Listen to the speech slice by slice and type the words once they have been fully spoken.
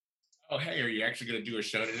Oh, hey, are you actually going to do a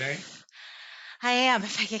show today? I am,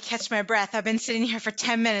 if I could catch my breath. I've been sitting here for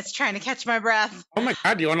 10 minutes trying to catch my breath. Oh my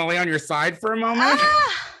God, do you want to lay on your side for a moment?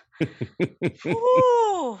 Ah!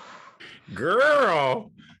 Ooh.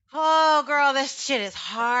 Girl, Oh, girl, this shit is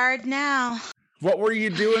hard now. what were you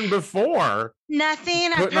doing before?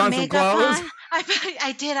 Nothing. I Putting put on some makeup clothes? on.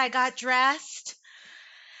 I did. I got dressed.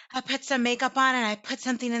 I put some makeup on and I put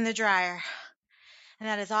something in the dryer. And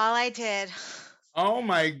that is all I did. Oh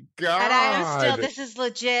my And I am still, God. this is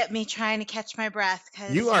legit me trying to catch my breath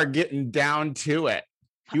You because are getting down to it.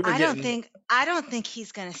 You are getting, I don't think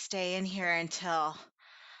he's gonna stay in here until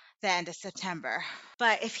the end of September.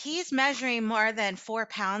 But if he's measuring more than 4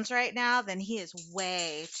 pounds right now, then he is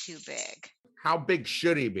way too big. how big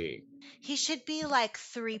should he be? He should be like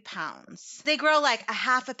 3 pounds. They grow like a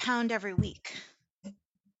half a pound every week. Oh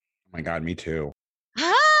my God, me too.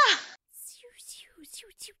 Ah!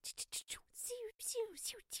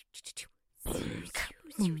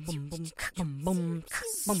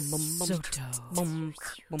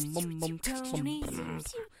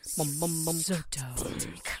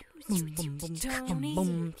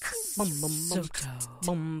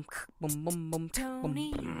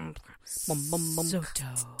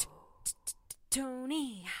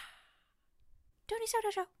 Tony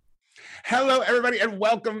Soto Show. Hello, everybody, and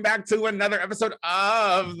welcome back to another episode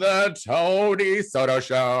of the Tony Soto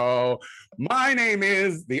Show. My name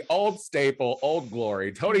is the old staple, old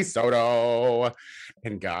glory, Tony Soto.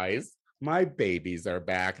 And guys, my babies are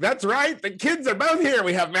back. That's right, the kids are both here.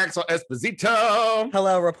 We have Maxwell Esposito.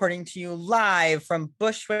 Hello, reporting to you live from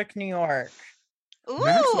Bushwick, New York. Ooh.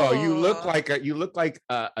 Maxwell, you look like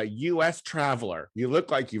a U.S. traveler. You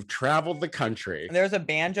look like you've traveled the country. There's a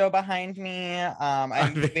banjo behind me.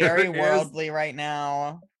 I'm very worldly right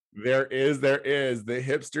now. There is. The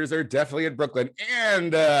hipsters are definitely in Brooklyn.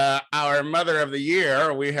 And our mother of the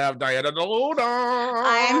year, we have Diana Deluda.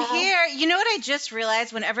 I'm here. You know what I just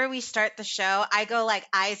realized? Whenever we start the show, I go like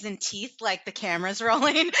eyes and teeth, like the camera's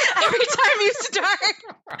rolling every time you start.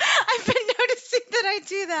 I've been noticing that I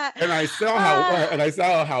do that. And I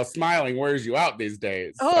saw how smiling wears you out these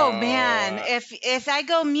days. Oh man, if I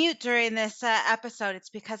go mute during this episode, it's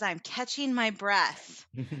because I'm catching my breath.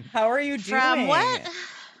 How are you doing? From what?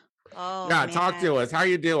 Oh, yeah, man. talk to us. How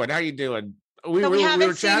you doing? We So we were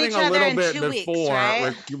haven't seen chatting each a other little in bit 2 before.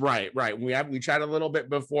 weeks, right? Right. We chatted a little bit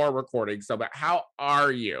before recording. So, but how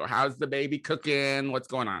are you? How's the baby cooking? What's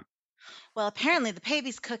going on? Well, apparently the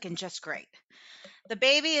baby's cooking just great. The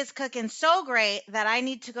baby is cooking so great that I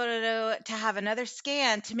need to go to have another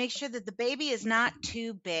scan to make sure that the baby is not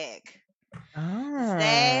too big.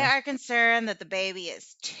 They are concerned that the baby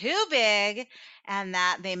is too big and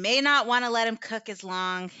that they may not want to let him cook as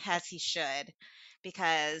long as he should,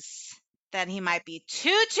 because then he might be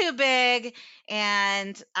too big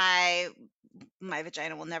and my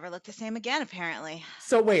vagina will never look the same again, apparently.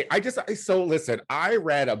 So wait, listen, I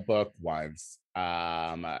read a book once,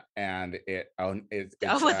 and it's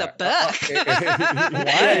a book.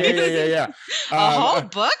 Yeah. A whole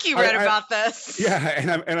book you read about this.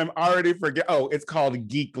 Yeah, and I'm already forget. Oh, it's called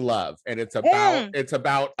Geek Love, and it's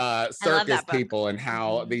about circus people and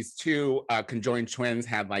how these two conjoined twins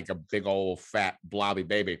had like a big old fat blobby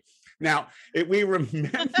baby. Now, if we remember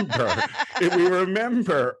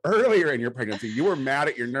earlier in your pregnancy, you were mad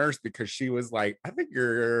at your nurse because she was like, I think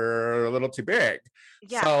you're a little too big.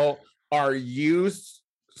 Yeah. So are you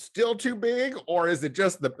still too big, or is it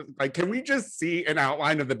just can we just see an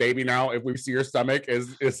outline of the baby now? If we see your stomach,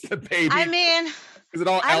 is the baby? I mean, is it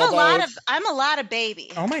all elbows? I'm a lot of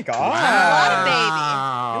baby. Oh my God. I'm a lot of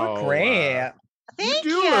baby. You look great. Thank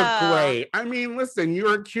you. Look great. I mean, listen,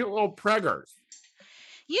 you're a cute little preggers.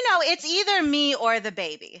 You know, it's either me or the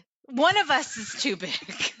baby. One of us is too big.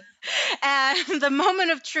 And the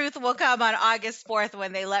moment of truth will come on August 4th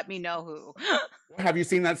when they let me know who. Have you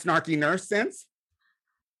seen that snarky nurse since?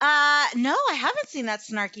 No, I haven't seen that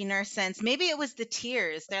snarky nurse since. Maybe it was the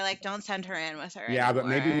tears. They're like, don't send her in with her. Yeah, anymore. But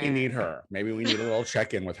maybe we need her. Maybe we need a little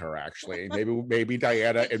check-in with her, actually. Maybe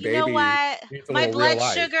Diana and you baby. know what? My blood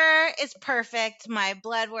sugar is perfect. My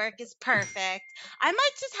blood work is perfect. I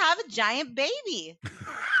might just have a giant baby.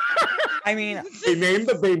 I mean, they named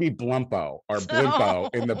the baby Blumpo or Blimpo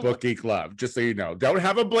in the book Geek Love, just so you know. Don't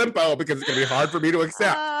have a Blimpo because it's going to be hard for me to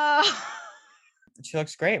accept. She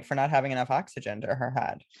looks great for not having enough oxygen to her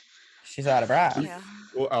head. She's out of breath. Yeah.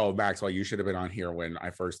 Oh, Maxwell, you should have been on here when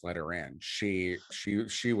I first let her in. She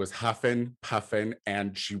was huffing, puffing,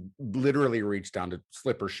 and she literally reached down to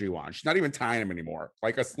slip her shoe on. She's not even tying him anymore.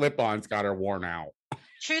 Like a slip-on's got her worn out.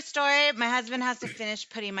 True story. My husband has to finish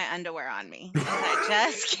putting my underwear on me. 'Cause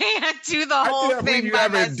I just can't do the I whole can't believe thing you by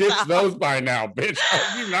haven't ditched myself. those by now, bitch. How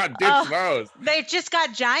have you not ditched Oh, those? they just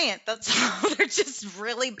got giant. That's all. They're just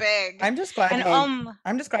really big. I'm just glad. And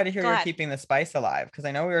I'm just glad to hear go you're ahead. keeping the spice alive, because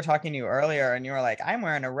I know we were talking to you earlier, and you were like, "I'm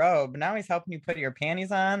wearing a robe." Now he's helping you put your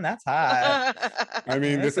panties on. That's hot. I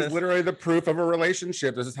mean, This this is is- literally the proof of a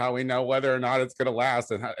relationship. This is how we know whether or not it's going to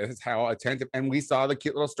last, and this is how attentive. And we saw the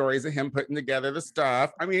cute little stories of him putting together the stuff.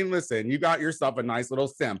 I mean, listen, you got yourself a nice little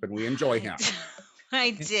simp, and we enjoy him.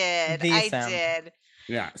 I did. The I simp. did.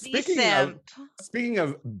 Yeah. The simp. Speaking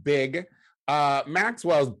of big,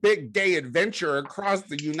 Maxwell's big gay adventure across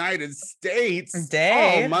the United States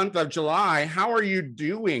all month of July. How are you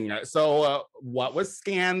doing? So, what was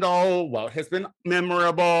Scandal? What has been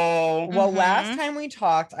memorable? Well, last time we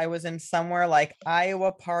talked, I was in somewhere like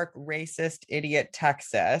Iowa Park, racist idiot,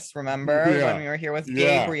 Texas. Remember when we were here with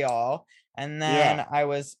Gabriel? And then I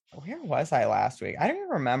was, where was I last week? I don't even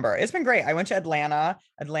remember. It's been great. I went to Atlanta.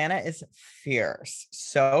 Atlanta is fierce.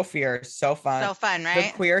 So fierce. So fun. So fun,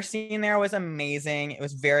 right? The queer scene there was amazing. It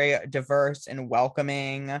was very diverse and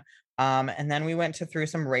welcoming. And then we went through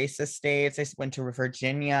some racist states. I went to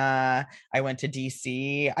Virginia. I went to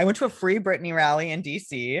DC. I went to a Free Britney rally in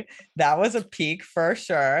DC. That was a peak for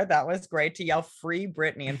sure. That was great to yell Free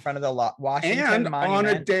Britney in front of the Washington And Monument. on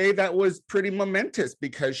a day that was pretty momentous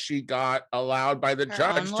because she got allowed by the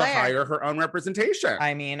judge to hire her own representation.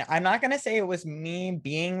 I mean, I'm not going to say it was me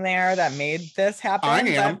being there that made this happen. I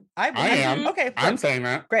am. I am. Okay. I'm saying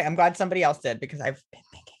that. Great. I'm glad somebody else did, because I've been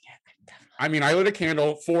thinking it. I mean, I lit a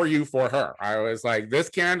candle for you, for her. I was like, this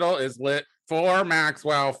candle is lit for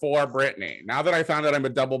Maxwell, for Britney. Now that I found out I'm a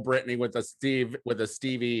double Britney with a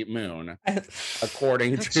Stevie Moon,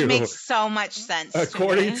 according Which to makes so much sense.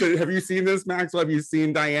 According to, have you seen this, Maxwell? Have you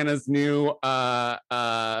seen Diana's new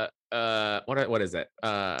what is it?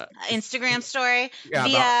 Instagram story Yeah,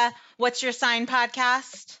 via What's Your Sign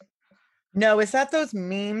podcast? No, is that those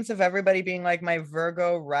memes of everybody being like my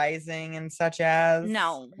Virgo rising and such as?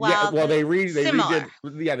 No. Well, they similar.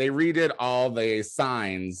 redid all the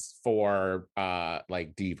signs for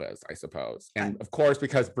like divas, I suppose. And of course,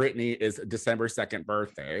 because Britney is December 2nd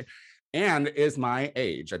birthday and is my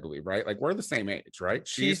age, I believe, right? Like we're the same age, right?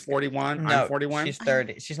 She's 41. No, I'm 41. She's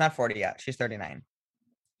 30. She's not 40 yet. She's 39.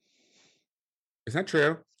 Is that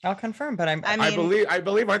true? I'll confirm, but I believe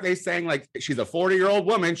aren't they saying like she's a 40-year-old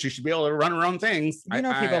woman, she should be able to run her own things?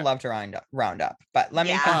 People love to round up, but let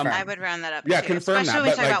me confirm. I would round that up. Yeah, too, confirm especially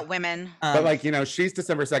that. when we talk about women. But like, you know, she's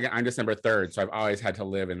December 2nd, I'm December 3rd, so I've always had to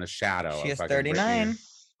live in the shadow. She is 39. Britney.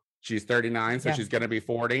 She's 39, so she's gonna be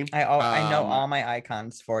 40. I know all my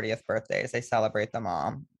icons' 40th birthdays. I celebrate them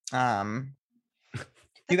all.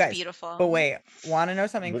 You guys, beautiful. But wait, want to know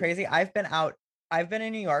something crazy? I've been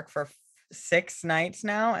in New York for 6 nights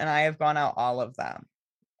now, and I have gone out all of them.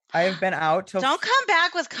 I have been out till. Don't come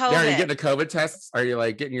back with COVID. Yeah, are you getting the COVID tests? Are you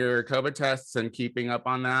like getting your COVID tests and keeping up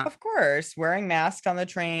on that? Of course, wearing masks on the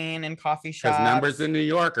train and coffee shops. Because numbers in New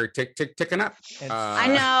York are ticking up.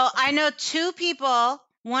 I know 2 people.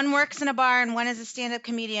 One works in a bar and one is a stand-up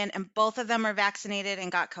comedian, and both of them are vaccinated and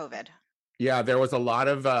got COVID. Yeah, there was a lot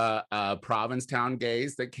of Provincetown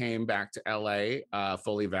gays that came back to LA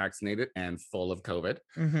fully vaccinated and full of COVID.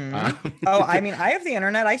 Oh, I mean, I have the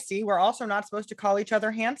internet. I see we're also not supposed to call each other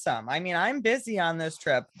handsome. I mean, I'm busy on this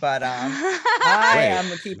trip, but I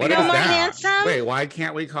am keeping no more handsome. Wait, why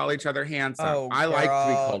can't we call each other handsome? Oh, I like to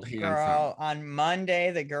be called handsome. Girl, on Monday,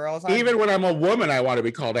 the girls. Even when I'm a woman, I want to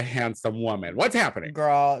be called a handsome woman. What's happening?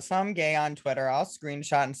 Girl, some gay on Twitter. I'll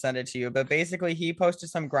screenshot and send it to you. But basically, he posted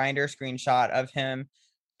some Grindr screenshot of him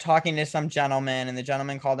talking to some gentleman, and the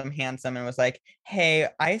gentleman called him handsome and was like, hey,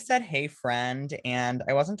 I said hey friend, and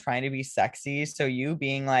I wasn't trying to be sexy, so you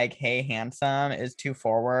being like hey handsome is too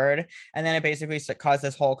forward. And then it basically caused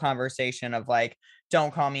this whole conversation of like,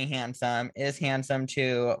 don't call me handsome, is handsome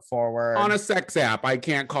too forward. On a sex app, I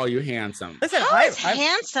can't call you handsome. Listen, how is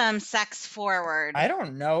handsome sex forward? I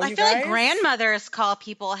don't know. I feel like grandmothers call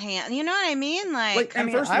people handsome. You know what I mean? Like I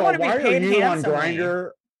mean, first of all, why are you on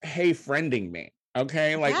Grindr hey friending me?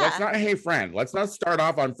 Okay, like let's not hey friend. Let's not start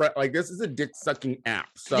off on friend. Like this is a dick sucking app.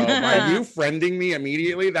 So by you friending me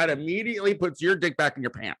immediately, that immediately puts your dick back in your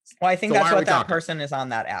pants. Well, I think that's what that person is on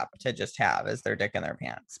that app to just have, is their dick in their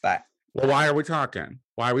pants. But well, why are we talking?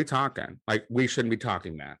 Why are we talking? Like we shouldn't be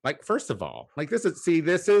talking that. Like first of all, like this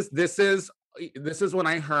is when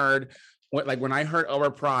I heard. When I heard over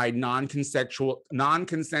Pride non-consensual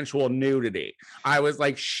nudity, I was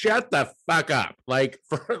like, shut the fuck up. Like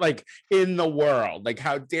for like in the world, like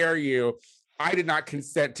how dare you? I did not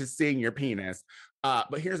consent to seeing your penis.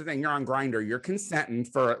 But here's the thing: you're on Grindr. You're consenting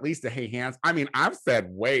for at least a hey handsome. I mean, I've said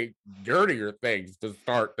way dirtier things to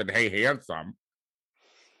start than hey handsome.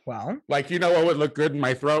 Well, Like, you know what would look good in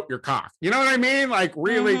my throat? Your cock. You know what I mean? Like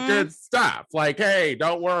really good stuff. Like, hey,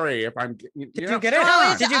 don't worry if I'm. Did you get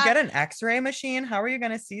it? Did you get an X-ray machine? How are you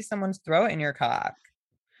going to see someone's throat in your cock?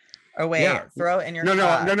 Oh wait, throat in your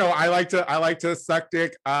cock. No. I like to suck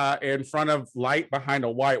dick in front of light behind a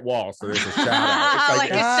white wall, so there's a shadow. It's like,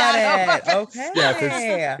 Like a shadow. Okay.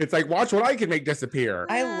 yes, it's like watch what I can make disappear,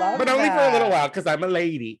 I love but that. only for a little while because I'm a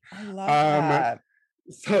lady. I love that.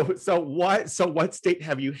 So what state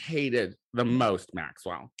have you hated the most,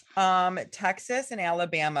 Maxwell? Texas and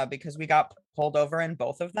Alabama, because we got pulled over in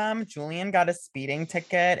both of them. Julian got a speeding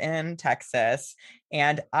ticket in Texas,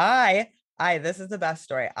 and this is the best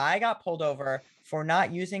story. I got pulled over for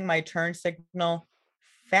not using my turn signal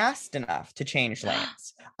fast enough to change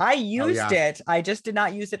lanes. I used it. I just did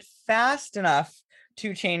not use it fast enough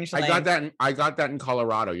to change lanes. I got that in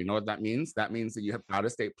Colorado. You know what that means? That means that you have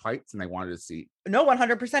out-of-state plates and they wanted to see. No,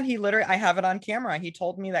 100%. I have it on camera. He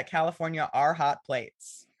told me that California are hot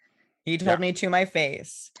plates. He told me to my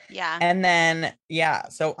face. Yeah. And then,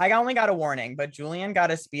 so I only got a warning, but Julian got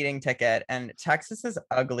a speeding ticket, and Texas is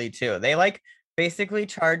ugly too. They basically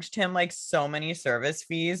charged him so many service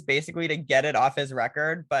fees basically to get it off his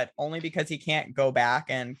record, but only because he can't go back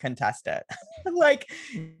and contest it.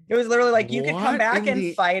 It was literally you could come back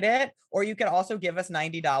and fight it, or you could also give us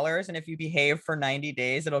 $90. And if you behave for 90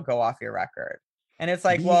 days, it'll go off your record. And it's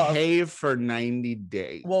behave for 90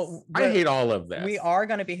 days. Well, I hate all of this. We are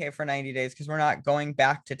going to behave for 90 days because we're not going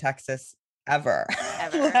back to Texas ever.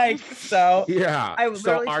 So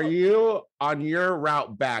are you on your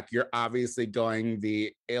route back? You're obviously going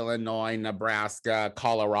the Illinois, Nebraska,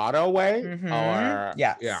 Colorado way, or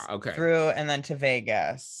okay, through and then to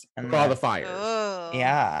Vegas and for all the fires.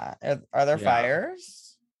 Yeah, are there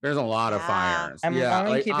fires? There's a lot of fires. I'm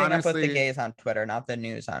only keeping up with the gays on Twitter, not the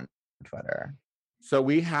news on Twitter. So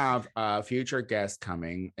we have a future guest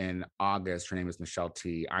coming in August. Her name is Michelle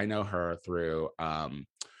T. I know her through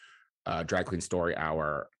Drag Queen Story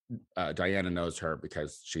Hour. Diana knows her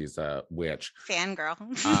because she's a witch. Fangirl.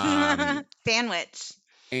 Fan witch.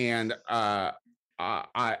 And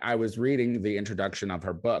I was reading the introduction of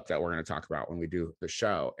her book that we're going to talk about when we do the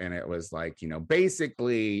show. And it was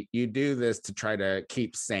basically you do this to try to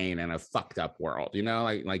keep sane in a fucked up world,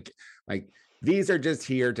 like these are just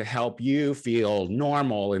here to help you feel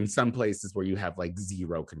normal in some places where you have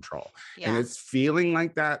zero control. Yeah. And it's feeling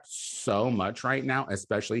like that so much right now,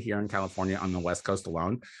 especially here in California on the West Coast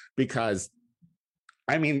alone, because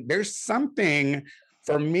there's something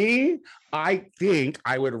for me. I think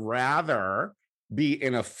I would rather be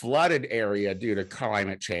in a flooded area due to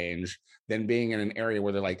climate change than being in an area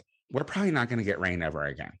where they're we're probably not going to get rain ever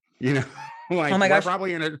again. Oh my gosh. We're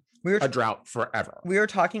probably in a drought forever. We were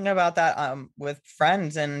talking about that with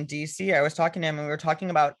friends in DC. I was talking to him and we were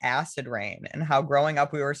talking about acid rain and how growing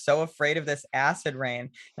up we were so afraid of this acid rain.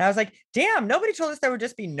 And I was like, damn, nobody told us there would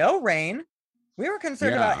just be no rain. We were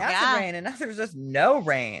concerned about acid rain, and now there's just no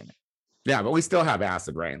rain. Yeah, but we still have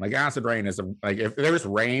acid rain. Acid rain is if there's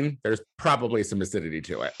rain, there's probably some acidity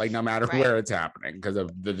to it. No matter where it's happening because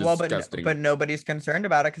of the disgusting. But nobody's concerned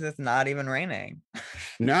about it because it's not even raining.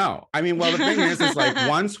 No, the thing is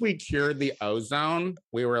once we cured the ozone,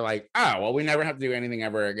 we were we never have to do anything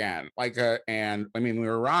ever again. And we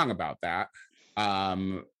were wrong about that.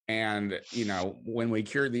 And when we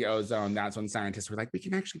cured the ozone, that's when scientists were we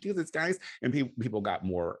can actually do this, guys. And people got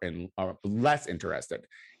more and less interested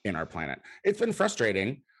in our planet. It's been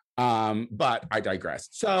frustrating, but I digress.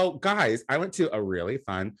 So, guys, I went to a really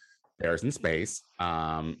fun Bears in Space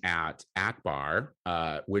at Akbar,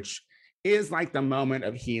 which is the moment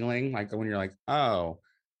of healing. When you're oh,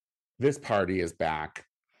 this party is back.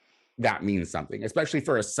 That means something, especially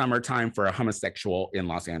for a summertime for a homosexual in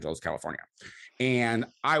Los Angeles, California. And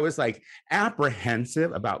I was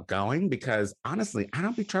apprehensive about going because honestly, I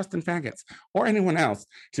don't be trusting faggots or anyone else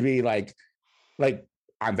to be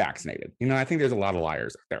I'm vaccinated. I think there's a lot of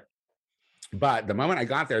liars out there. But the moment I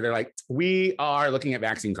got there, they're we are looking at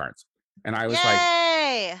vaccine cards. And I was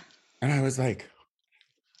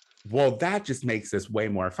well, that just makes this way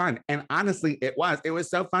more fun. And honestly, it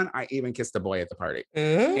was so fun. I even kissed a boy at the party. Ooh.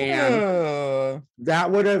 And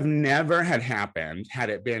that would have never had happened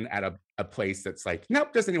had it been at a place that's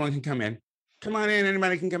nope, just anyone can come in. Come on in,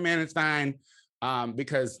 anybody can come in, it's fine.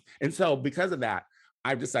 Because of that,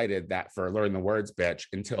 I've decided that for learn the words, bitch,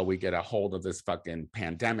 until we get a hold of this fucking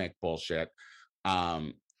pandemic bullshit,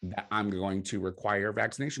 that I'm going to require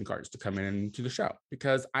vaccination cards to come into the show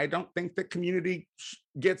because I don't think that community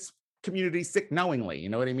gets community sick knowingly. You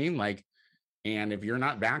know what I mean? And if you're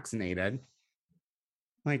not vaccinated,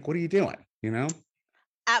 like, what are you doing? You know?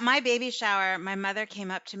 At my baby shower, my mother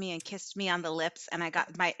came up to me and kissed me on the lips, and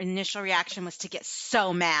my initial reaction was to get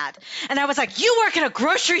so mad. And I was like, "You work at a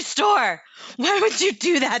grocery store. Why would you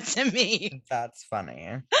do that to me?" That's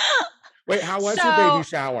funny. Wait, how was your baby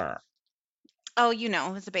shower? Oh,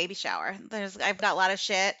 it was a baby shower. I've got a lot of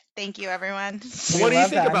shit. Thank you, everyone. What do you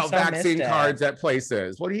think about vaccine cards at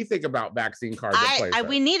places? What do you think about vaccine cards at places?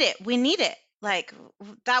 We need it. We need it. Like,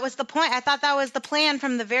 that was the point. I thought that was the plan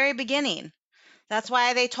from the very beginning. That's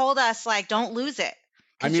why they told us, like, don't lose it.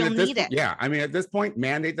 I mean, at this point,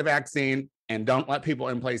 mandate the vaccine and don't let people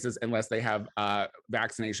in places unless they have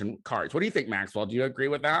vaccination cards. What do you think, Maxwell? Do you agree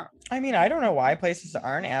with that? I mean, I don't know why places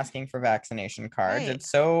aren't asking for vaccination cards. Right.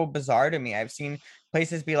 It's so bizarre to me. I've seen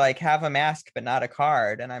places be like, have a mask, but not a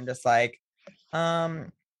card. And I'm just like,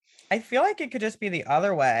 I feel like it could just be the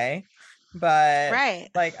other way. But right.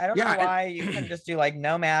 Like, I don't know why you can just do like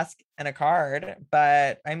no mask and a card.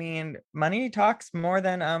 But I mean, money talks more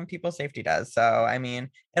than people's safety does. So I mean,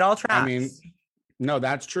 it all tracks. I mean, no,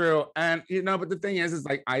 that's true. And but the thing is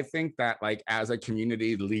like, I think that like as a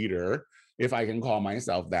community leader, if I can call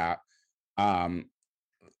myself that, I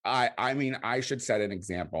mean, I should set an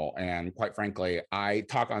example. And quite frankly, I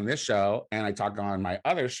talk on this show and I talk on my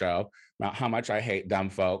other show about how much I hate dumb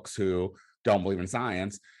folks who don't believe in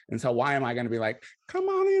science. And so why am I going to be like, come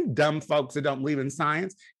on in, dumb folks that don't believe in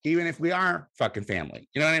science, even if we are fucking family?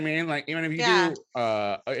 You know what I mean? Like, even if you do,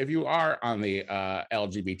 if you are on the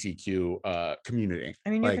LGBTQ community. I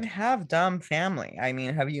mean, you can have dumb family. I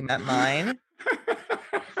mean, have you met mine?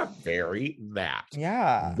 Very that.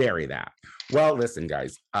 Yeah. Very that. Well, listen,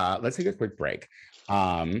 guys, let's take a quick break.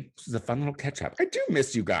 This is a fun little catch up. I do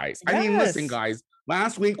miss you guys. Yes. I mean, listen, guys,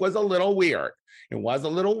 last week was a little weird. It was a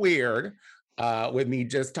little weird with me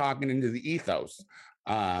just talking into the ethos.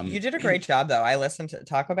 You did a great job, though. I listened to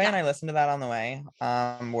Taco Bay and I listened to that on the way,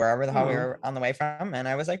 wherever the hell we were on the way from. And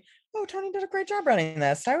I was like, oh, Tony did a great job running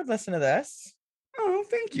this. I would listen to this. Oh,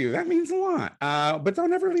 thank you. That means a lot. But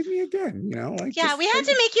don't ever leave me again. Like, we had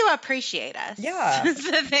to make you appreciate us. Yeah,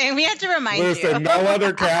 that's the thing. We had to remind you. Listen, no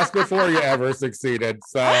other cast before you ever succeeded.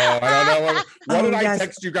 So I don't know what did I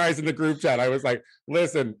text you guys in the group chat? I was like,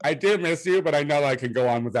 listen, I did miss you, but I know I can go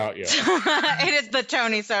on without you. It is the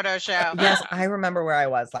Tony Soto show. Yes, I remember where I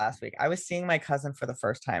was last week. I was seeing my cousin for the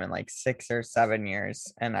first time in like 6 or 7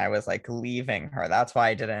 years, and I was like leaving her. That's why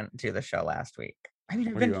I didn't do the show last week. I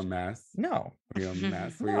mean, were you a mess? No. Were you a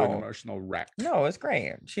mess? Were you an emotional wreck? No, it was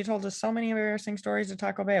great. She told us so many embarrassing stories to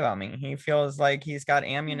Taco Bay about me. He feels like he's got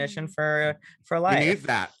ammunition for life. He needs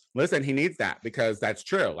that. Listen, he needs that because that's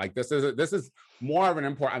true. Like this is more of an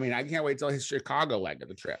important. I mean, I can't wait till his Chicago leg of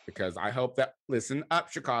the trip because I hope that listen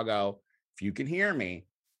up, Chicago. If you can hear me,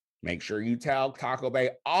 make sure you tell Taco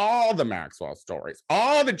Bay all the Maxwell stories,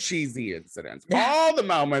 all the cheesy incidents, all the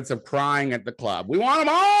moments of crying at the club. We want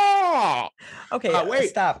them all. Okay, wait,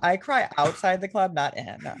 stop. I cry outside the club, not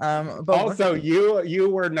in. But also, you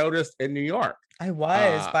were noticed in New York. I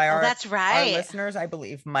was by that's right. Our listeners, I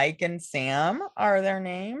believe Mike and Sam are their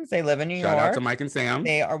names. They live in New York. Shout out to Mike and Sam.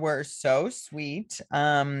 Were so sweet.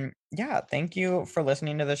 Thank you for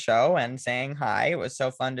listening to the show and saying hi. It was so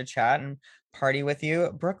fun to chat and party with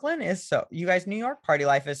you. Brooklyn is you guys, New York party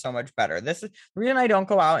life is so much better. This is the reason I don't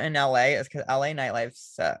go out in LA is because LA nightlife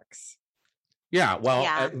sucks. Yeah,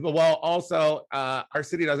 well, also, our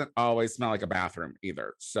city doesn't always smell like a bathroom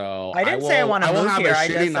either. So I didn't say I want to move here. I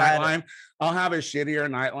just said I'll have a shittier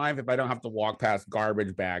nightlife if I don't have to walk past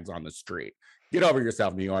garbage bags on the street. Get over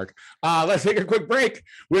yourself, New York. Let's take a quick break.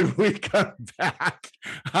 When we come back,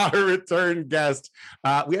 our return guest,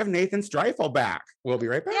 we have Nathan Streifel back. We'll be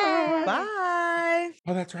right back. Yay. Bye.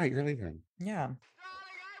 Oh, that's right. You're leaving. Yeah.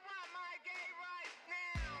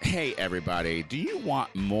 Hey everybody, do you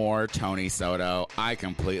want more Tony Soto? I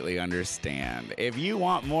completely understand. If you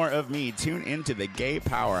want more of me, tune into the Gay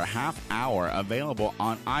Power Half Hour, available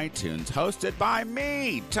on iTunes, hosted by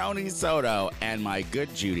me, Tony Soto, and my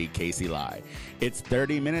good Judy, Casey Lai. It's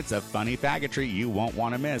 30 minutes of funny faggotry you won't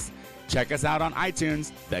want to miss. Check us out on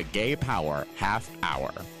iTunes, the Gay Power Half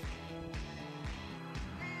Hour.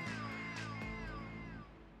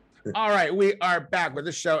 All right, we are back with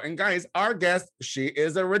the show. And guys, our guest, she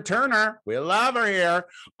is a returner. We love her here.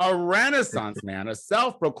 A renaissance man, a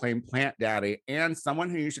self-proclaimed plant daddy, and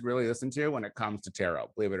someone who you should really listen to when it comes to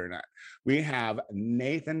tarot, believe it or not. We have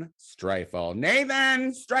Nathan Streifel.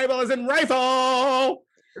 Nathan Streifel is in Rifle.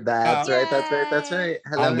 That's right.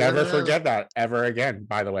 Hello, I'll never forget that ever again,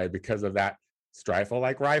 by the way, because of that. Streifel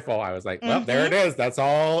like rifle. I was like, well, there it is. That's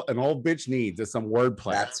all an old bitch needs is some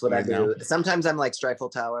wordplay. That's what I do. Sometimes I'm like Streifel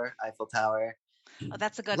Tower, Eiffel Tower. Oh,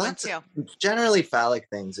 that's a good Lots one too. generally phallic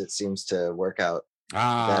things. It seems to work out. We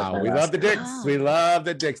love the dicks. We Oh. love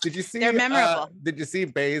the dicks. Did you see? They're memorable. Did you see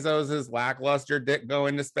Bezos's lackluster dick go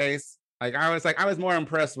into space? I was more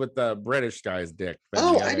impressed with the British guy's dick. Than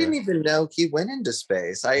Oh, the I other. didn't even know he went into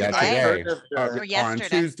space. I Today. heard of Or On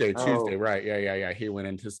yesterday. Tuesday, Oh. right? Yeah. He went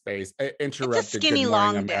into space. Interrupted skinny, Good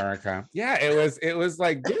Morning long dick. America. Yeah, it was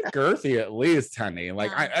like get girthy at least, honey.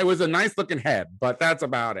 Like Yeah. I was a nice looking head, but that's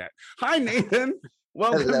about it. Hi, Nathan.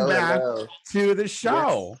 Welcome back hello. to the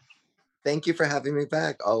show. Yes. Thank you for having me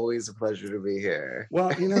back. Always a pleasure to be here.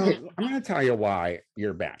 Well, I'm going to tell you why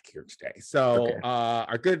you're back here today. So,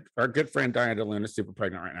 Okay. our good friend Diana DeLuna is super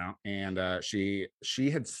pregnant right now, and she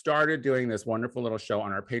had started doing this wonderful little show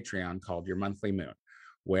on our Patreon called Your Monthly Moon,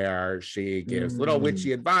 where she gives little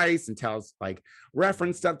witchy advice and tells like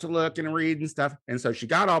reference stuff to look and read and stuff. And so she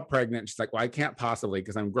got all pregnant. She's like, well, I can't possibly,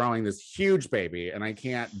 because I'm growing this huge baby and I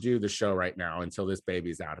can't do the show right now until this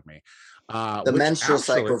baby's out of me. The menstrual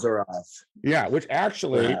cycles are off. Yeah, which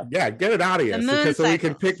actually, get it out of you, because so we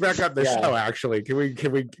can pick back up the show. Actually, can we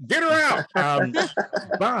get her out?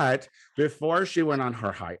 But before she went on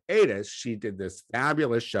her hiatus, she did this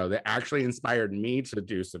fabulous show that actually inspired me to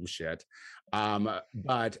do some shit.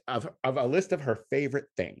 But of a list of her favorite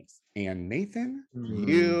things, and Nathan,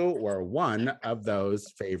 you were one of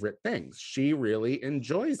those favorite things. She really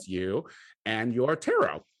enjoys you and your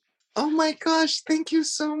tarot. Oh my gosh, thank you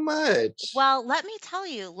so much. Well, let me tell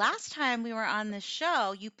you, last time we were on this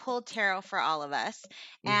show, you pulled tarot for all of us.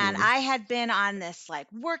 And I had been on this like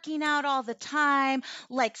working out all the time,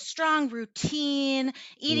 like strong routine,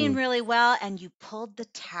 eating really well. And you pulled the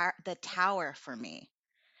tower for me.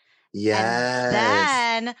 Yes.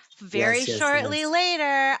 And then very Yes, shortly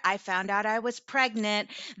later, I found out I was pregnant.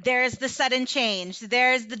 There's the sudden change.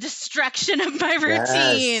 There's the destruction of my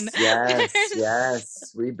routine.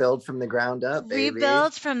 Yes. Rebuild from the ground up, baby.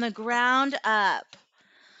 Rebuild from the ground up.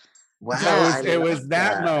 Wow. It was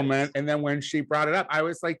that moment. And then when she brought it up, I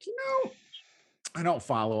was like, I don't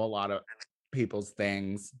follow a lot of people's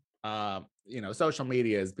things. Social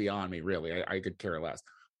media is beyond me, really. I could care less.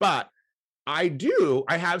 But I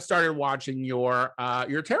have started watching your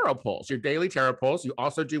tarot pulls, your daily tarot pulls. You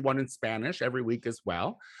also do one in Spanish every week as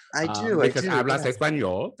well. I do. Because hablas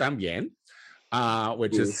español también,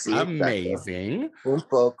 which is amazing. Un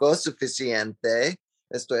poco suficiente.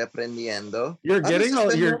 Estoy aprendiendo.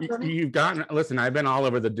 You've gotten, listen, I've been all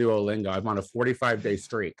over the Duolingo. I'm on a 45-day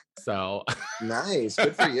streak. So nice.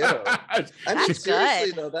 Good for you.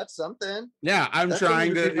 Seriously though, that's something. Yeah, that's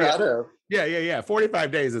trying to be proud of. Yeah.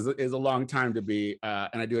 45 days is a long time to be,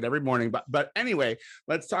 and I do it every morning. But anyway,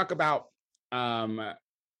 let's talk about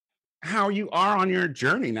how you are on your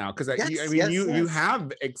journey now. Because you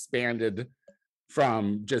have expanded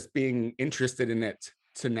from just being interested in it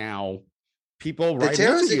to now people write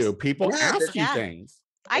into you, people ask you things.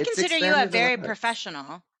 I consider you a very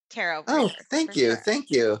professional tarot reader. Oh, thank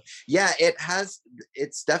you. Yeah,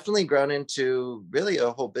 it's definitely grown into really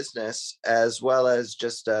a whole business, as well as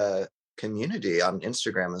just a community on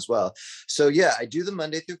Instagram as well. So yeah, I do the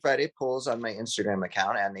Monday through Friday polls on my Instagram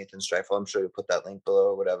account at Nathan Streifel. I'm sure you'll put that link below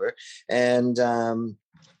or whatever. And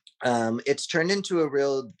it's turned into a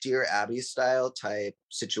real Dear Abby style type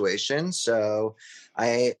situation. So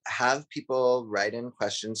I have people write in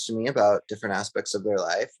questions to me about different aspects of their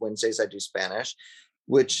life. Wednesdays I do Spanish,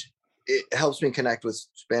 which it helps me connect with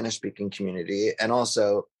Spanish speaking community, and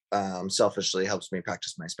also selfishly helps me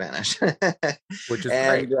practice my Spanish, which is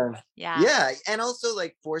great. And also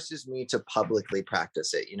like forces me to publicly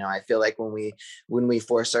practice it. I feel like when we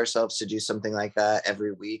force ourselves to do something like that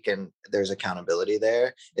every week and there's accountability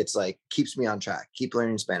there, it's like keeps me on track. Keep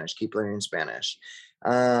learning Spanish.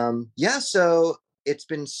 So it's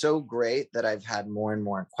been so great that I've had more and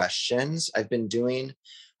more questions.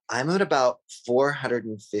 I'm at about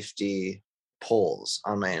 450 polls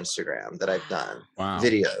on my Instagram that I've done,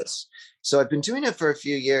 videos. So I've been doing it for a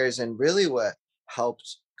few years, and really what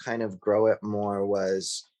helped kind of grow it more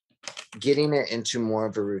was getting it into more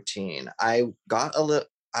of a routine.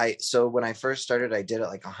 So when I first started, I did it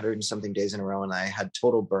like 100 and something days in a row, and I had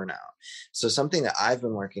total burnout. So something that I've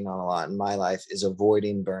been working on a lot in my life is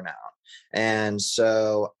avoiding burnout. And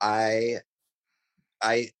so I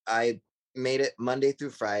made it Monday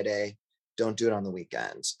through Friday. Don't do it on the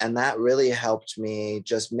weekends. And that really helped me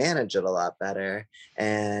just manage it a lot better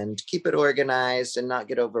and keep it organized and not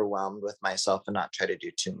get overwhelmed with myself and not try to do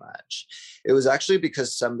too much. It was actually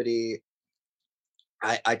because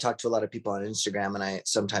I talk to a lot of people on Instagram, and I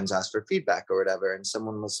sometimes ask for feedback or whatever. And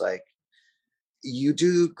someone was like, you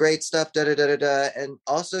do great stuff, da, da, da, da, da. And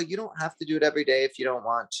also you don't have to do it every day if you don't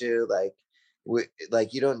want to. Like,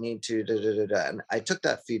 like, you don't need to da, da, da, da. And I took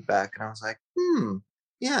that feedback and I was like,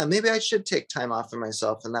 yeah, maybe I should take time off for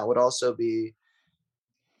myself. And that would also be,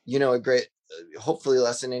 a great, hopefully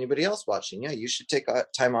lesson anybody else watching. Yeah, you should take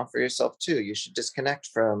time off for yourself too. You should disconnect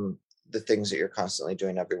from the things that you're constantly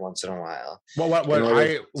doing every once in a while. Well,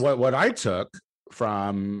 what I took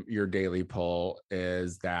from your daily poll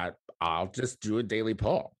is that I'll just do a daily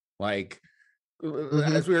poll. Like,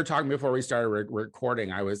 as we were talking before we started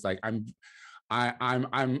recording, I was like, I'm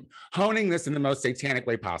honing this in the most satanic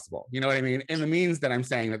way possible. You know what I mean? And the means that I'm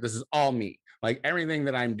saying that this is all me. Like, everything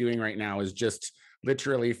that I'm doing right now is just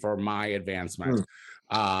literally for my advancement.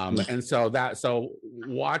 And so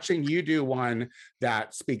watching you do one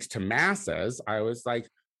that speaks to masses, I was like,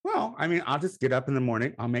 well, I mean, I'll just get up in the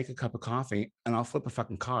morning, I'll make a cup of coffee, and I'll flip a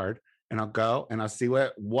fucking card, and I'll go and I'll see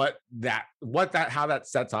how that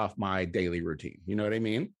sets off my daily routine. You know what I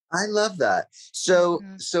mean? I love that. So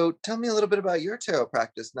tell me a little bit about your tarot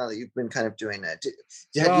practice now that you've been kind of doing it.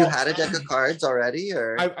 Have you had a deck of cards already,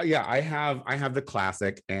 or? I have the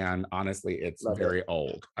classic, and honestly, it's very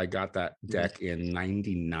old. I got that deck in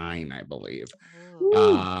 '99, I believe.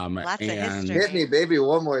 Lots of history. Hit me, baby,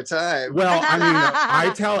 one more time. Well, I mean,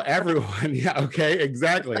 I tell everyone, yeah, okay,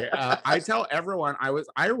 exactly. I tell everyone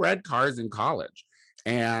I read cards in college.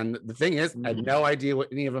 And the thing is, I had no idea what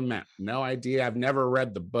any of them meant. No idea. I've never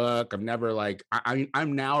read the book. I've never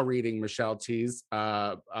I'm now reading Michelle T's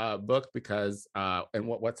book because and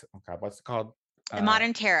what's it called?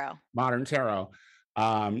 Modern Tarot. Modern Tarot.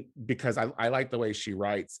 Because I like the way she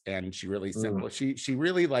writes, and she really simple. She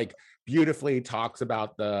really like beautifully talks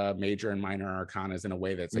about the major and minor arcanas in a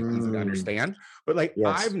way that's like easy to understand. But like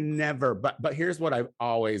I've never, but here's what I've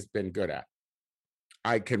always been good at.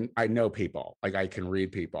 I know people, like I can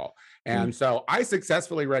read people. And so I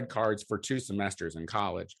successfully read cards for 2 semesters in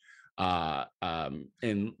college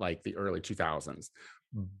in like the early 2000s.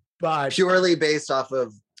 But purely based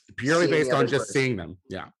on just seeing them.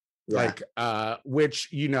 Yeah. Like which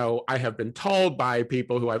I have been told by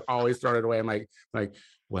people who I've always thrown it away. I'm like,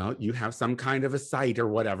 well, you have some kind of a site or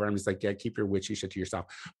whatever. I'm just like, yeah, keep your witchy shit to yourself.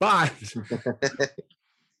 But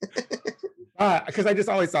because I just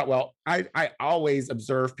always thought, well, I always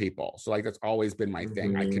observe people, so like that's always been my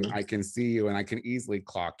thing. I can see you, and I can easily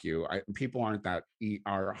clock you. People aren't that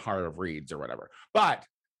are hard of reads or whatever. But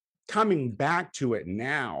coming back to it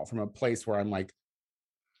now from a place where I'm like,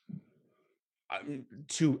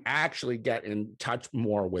 to actually get in touch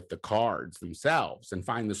more with the cards themselves and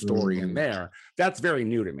find the story in there, that's very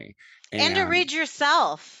new to me. And to read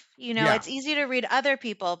yourself, it's easy to read other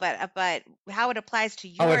people, but how it applies to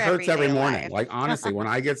your it hurts every morning. life. Like, honestly, when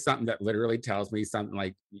I get something that literally tells me something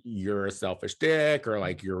like you're a selfish dick, or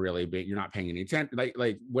like you're really big, you're not paying any attention, like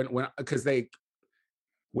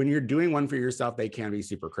when you're doing one for yourself, they can be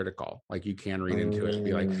super critical. Like, you can read into it and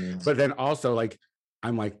be like, but then also like,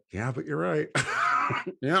 I'm like, yeah, but you're right.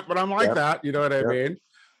 Yeah, but I'm like that. You know what I mean?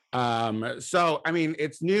 So I mean,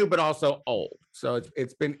 it's new, but also old. So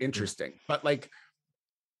it's been interesting. But like,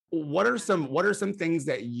 what are some things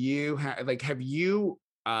that you have? Like, have you?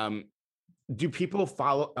 Do people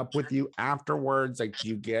follow up with you afterwards? Like, do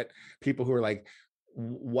you get people who are like,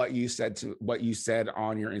 what you said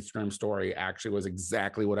on your Instagram story actually was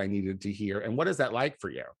exactly what I needed to hear? And what is that like for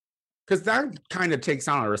you? Because that kind of takes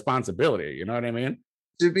on a responsibility. You know what I mean?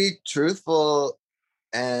 To be truthful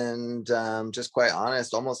and just quite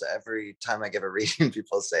honest, almost every time I give a reading,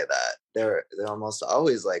 people say that. They're almost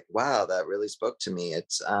always like, wow, that really spoke to me.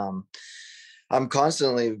 It's I'm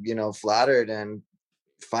constantly, flattered and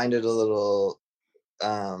find it a little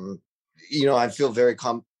I feel very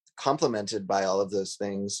complimented by all of those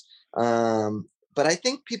things. But I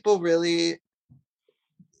think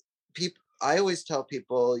I always tell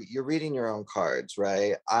people, you're reading your own cards,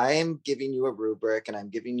 right? I'm giving you a rubric, and I'm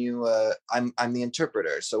giving you I'm the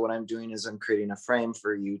interpreter. So what I'm doing is I'm creating a frame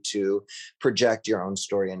for you to project your own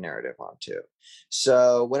story and narrative onto.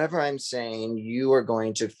 So whatever I'm saying, you are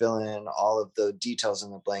going to fill in all of the details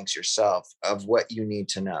and the blanks yourself of what you need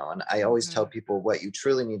to know. And I always tell people, what you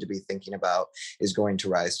truly need to be thinking about is going to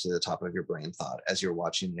rise to the top of your brain thought as you're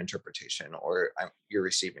watching the interpretation, or you're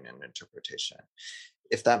receiving an interpretation.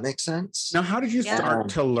 If that makes sense. Now, how did you start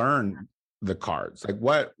to learn the cards?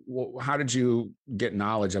 Like, how did you get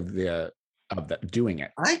knowledge of doing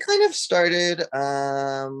it? I kind of started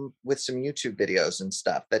with some YouTube videos and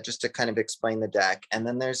stuff that just to kind of explain the deck. And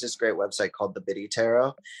then there's this great website called the Biddy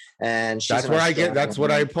Tarot, and that's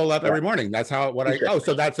what I pull up every morning. That's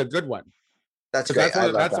so that's a good one. That's great.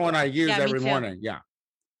 That's the one I use every morning. Yeah.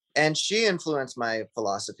 And she influenced my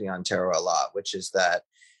philosophy on tarot a lot, which is that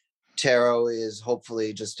tarot is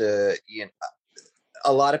hopefully just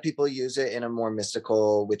a lot of people use it in a more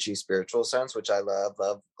mystical, witchy, spiritual sense, which I love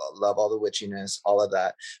all the witchiness, all of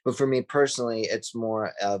that. But for me personally, it's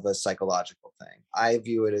more of a psychological thing. I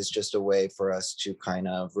view it as just a way for us to kind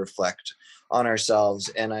of reflect on ourselves.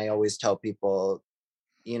 And I always tell people,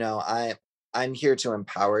 you know, I'm here to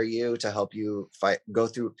empower you, to help you go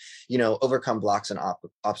through, you know, overcome blocks and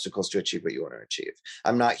obstacles to achieve what you want to achieve.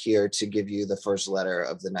 I'm not here to give you the first letter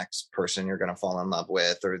of the next person you're going to fall in love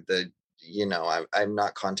with, or you know, I'm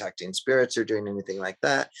not contacting spirits or doing anything like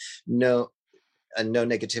that. No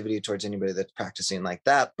negativity towards anybody that's practicing like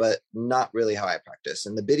that, but not really how I practice.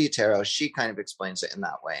 And the Biddy Tarot, she kind of explains it in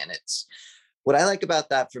that way. And it's what I like about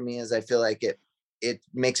that for me is I feel like it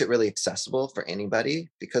makes it really accessible for anybody,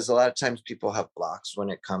 because a lot of times people have blocks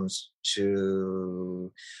when it comes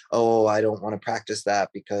to, oh, I don't want to practice that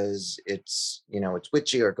because it's, you know, it's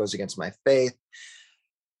witchy or it goes against my faith.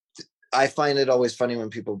 I find it always funny when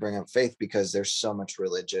people bring up faith, because there's so much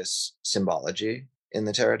religious symbology in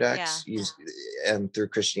the tarot decks, and through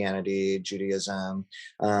Christianity, Judaism,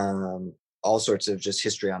 all sorts of just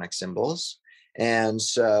histrionic symbols. And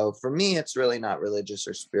so for me, it's really not religious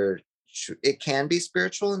or spiritual. It can be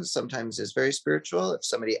spiritual, and sometimes is very spiritual if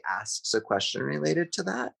somebody asks a question related to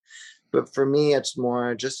that. But for me, it's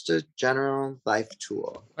more just a general life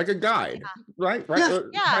tool, like a guide, right?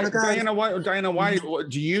 Yeah. Diana, why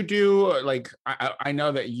do you do, like, I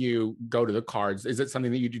know that you go to the cards. Is it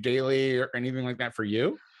something that you do daily or anything like that for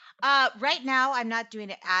you? Right now, I'm not doing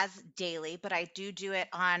it as daily, but I do it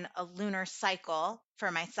on a lunar cycle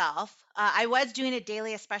for myself. I was doing it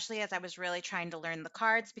daily, especially as I was really trying to learn the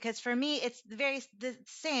cards, because for me, it's the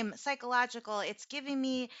same psychological. It's giving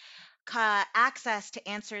me access to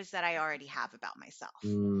answers that I already have about myself.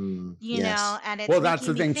 You know, and it's well, that's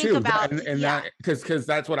the making me thing think too, about that because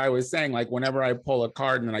that's what I was saying. Like, whenever I pull a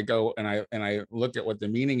card and then I go and I look at what the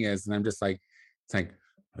meaning is, and I'm just like, it's like,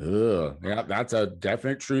 ugh, yeah, that's a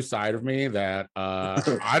definite true side of me that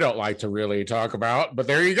I don't like to really talk about. But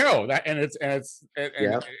there you go. That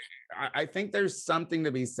I think there's something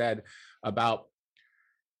to be said about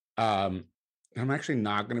I'm actually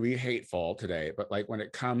not going to be hateful today, but like when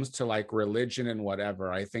it comes to like religion and whatever,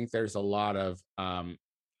 I think there's a lot of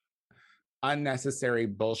unnecessary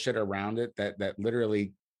bullshit around it that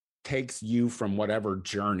literally takes you from whatever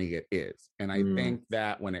journey it is. And I think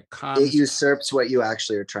that when it comes, it usurps what you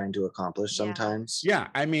actually are trying to accomplish sometimes. Yeah.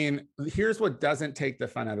 I mean, here's what doesn't take the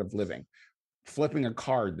fun out of living: flipping a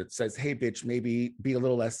card that says, hey bitch, maybe be a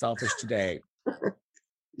little less selfish today.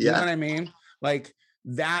 You know what I mean? Like,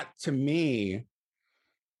 that to me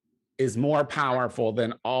is more powerful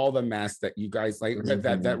than all the mess that you guys like,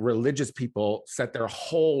 that religious people set their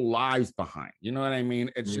whole lives behind. You know what I mean?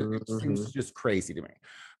 It's just, it seems just crazy to me.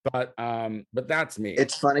 But that's me.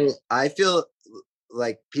 It's funny. I feel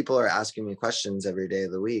like people are asking me questions every day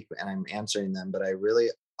of the week and I'm answering them, but I really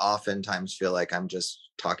oftentimes feel like I'm just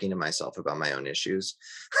talking to myself about my own issues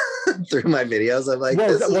through my videos. I'm like,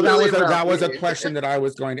 that was a question that I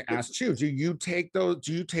was going to ask too. Do you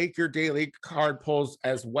take your daily card pulls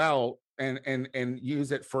as well and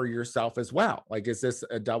use it for yourself as well? Like, is this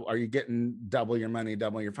a double? Are you getting double your money,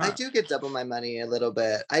 double your fun? I do get double my money a little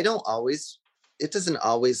bit. It doesn't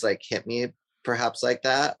always like hit me perhaps like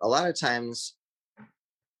that. A lot of times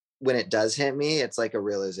when it does hit me, it's like a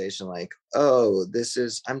realization, like, oh,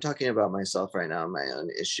 I'm talking about myself right now, my own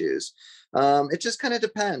issues. It just kind of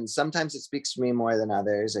depends. Sometimes it speaks to me more than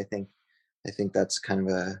others. I think that's kind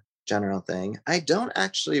of a general thing. I don't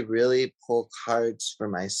actually really pull cards for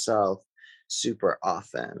myself super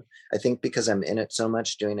often. I think because I'm in it so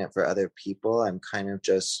much, doing it for other people, I'm kind of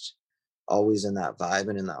just always in that vibe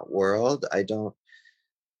and in that world. I don't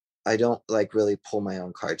like really pull my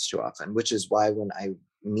own cards too often, which is why when I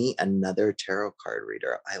meet another tarot card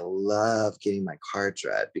reader, I love getting my cards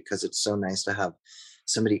read, because it's so nice to have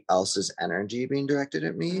somebody else's energy being directed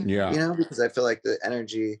at me. You know, because I feel like the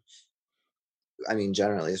energy, I mean,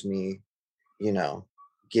 generally is me, you know,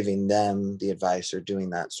 giving them the advice or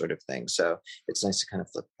doing that sort of thing. So it's nice to kind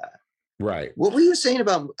of flip that. Right. What were you saying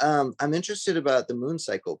about, I'm interested about the moon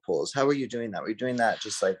cycle pulls. How were you doing that? Were you doing that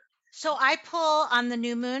just like? So I pull on the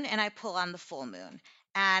new moon and I pull on the full moon.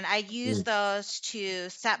 And I use those to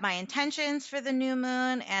set my intentions for the new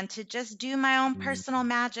moon and to just do my own personal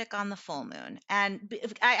magic on the full moon. And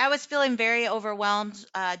I was feeling very overwhelmed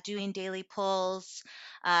doing daily pulls.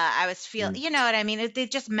 I was you know what I mean? They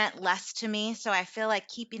just meant less to me. So I feel like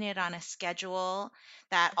keeping it on a schedule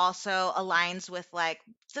that also aligns with like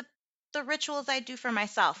the rituals I do for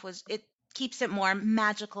myself keeps it more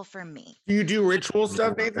magical for me. Do you do ritual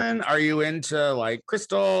stuff, Nathan? Are you into like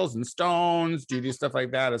crystals and stones? Do you do stuff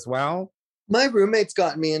like that as well? My roommate's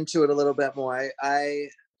gotten me into it a little bit more.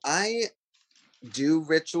 I do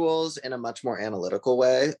rituals in a much more analytical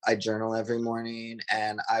way. I journal every morning,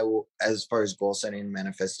 and I will, as far as goal setting and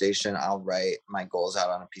manifestation, I'll write my goals out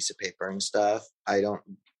on a piece of paper and stuff. I don't,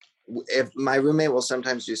 if my roommate will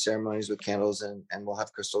sometimes do ceremonies with candles, and we'll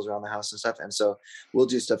have crystals around the house and stuff. And so we'll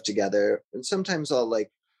do stuff together. And sometimes I'll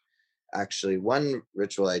like, actually, one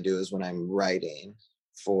ritual I do is when I'm writing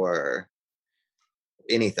for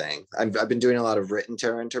anything. I've been doing a lot of written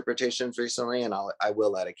tarot interpretations recently, and I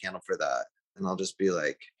will light a candle for that. And I'll just be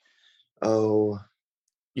like, oh,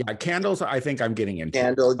 Yeah, candles. I think I'm getting into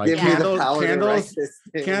candle, like give me the power to write candles. this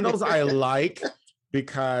thing. Candles I like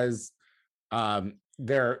because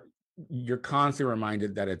you're constantly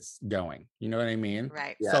reminded that it's going. You know what I mean?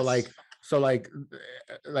 Right. Yes. So like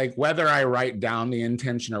whether I write down the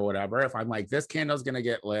intention or whatever, if I'm like, this candle's gonna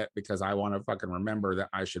get lit because I want to fucking remember that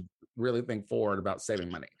I should really think forward about saving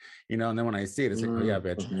money, you know. And then when I see it, it's like, oh yeah,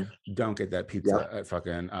 bitch, don't get that pizza at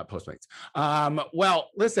fucking Postmates. Well,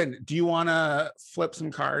 listen, do you want to flip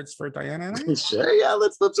some cards for Diana and I? Sure, yeah,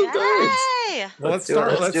 let's flip some cards. Yay! Well, let's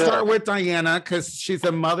start with Diana because she's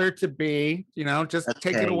a mother to be. You know, just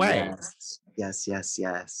take it away. Yes.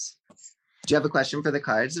 Do you have a question for the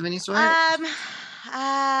cards of any sort?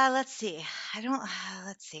 Let's see.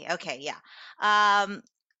 Let's see. Okay, yeah.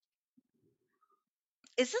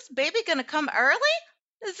 Is this baby gonna come early?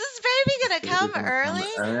 Is this baby gonna come early?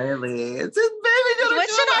 It's this baby gonna What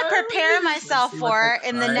come should I early? prepare myself Let's see what for the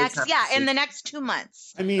in the cards next, have to in say. the next 2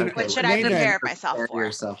 months? I mean, What should I prepare myself Prepare for?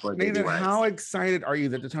 yourself for Nathan, baby-wise. how excited are you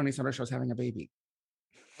that the Tony Soto Show is having a baby?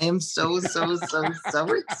 I am so excited.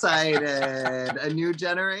 A new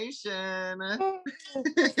generation.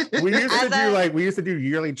 We used to do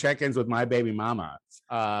yearly check-ins with my baby mamas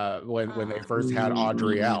when they first had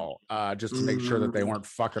Audrielle, just to make sure that they weren't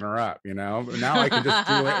fucking her up, you know. But now I can just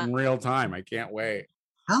do it in real time. I can't wait.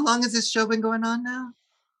 How long has this show been going on now?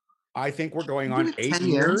 I think we're going on 8 10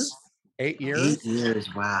 years. 8 years. 8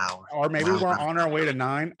 years. Wow. Or maybe we're on our way to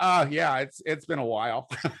 9. Yeah, it's been a while.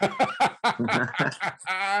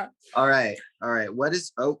 All right. What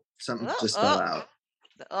is something just fell out.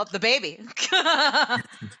 Oh, the baby.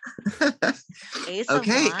 Ace of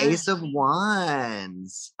Okay, Wands. Ace of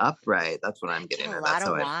Wands. Upright. That's what I'm getting A at. lot That's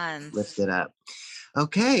of how I wands. lift it up.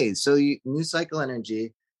 Okay, so new cycle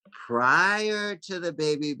energy prior to the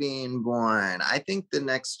baby being born. I think the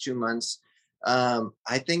next 2 months,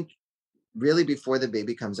 I think really before the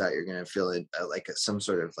baby comes out, you're going to feel it like some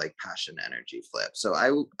sort of like passion energy flip. So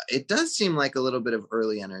it does seem like a little bit of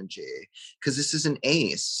early energy because this is an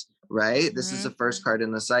ace, right? This is the first card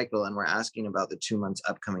in the cycle, and we're asking about the 2 months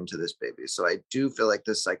upcoming to this baby. So I do feel like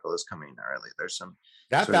this cycle is coming early. There's some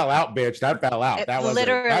that fell out, bitch. That fell out. It That was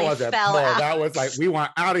literally fell out. That was like, we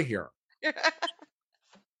want out of here.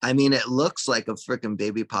 I mean, it looks like a freaking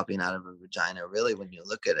baby popping out of a vagina, really, when you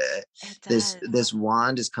look at it. This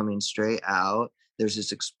wand is coming straight out. There's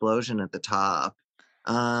this explosion at the top.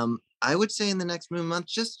 I would say in the next month,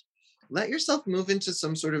 just let yourself move into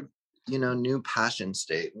some sort of, new passion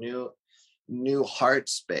state, new heart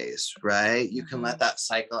space, right? You can let that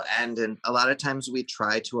cycle end. And a lot of times we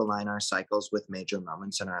try to align our cycles with major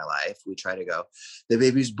moments in our life. We try to go, the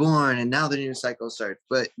baby's born and now the new cycle starts.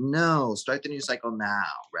 But no, start the new cycle now,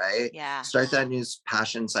 right? Yeah. Start that new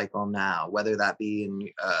passion cycle now, whether that be in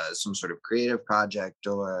some sort of creative project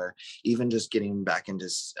or even just getting back into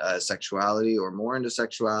sexuality or more into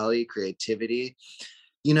sexuality, creativity.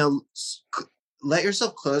 Let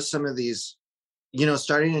yourself close some of these.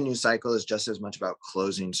 Starting a new cycle is just as much about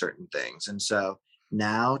closing certain things. And so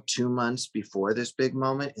now 2 months before this big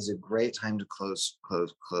moment is a great time to close,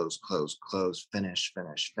 finish.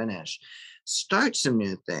 Start some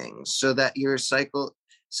new things so that your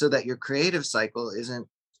creative cycle isn't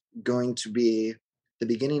going to be, the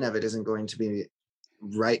beginning of it isn't going to be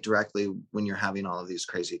right directly when you're having all of these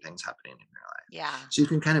crazy things happening in your life. Yeah. So you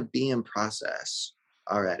can kind of be in process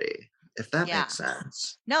already. If that makes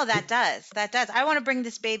sense. No, that does. I want to bring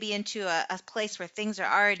this baby into a place where things are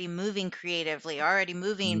already moving creatively, already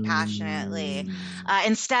moving passionately,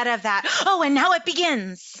 instead of that, and now it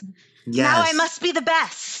begins. Yes. Now I must be the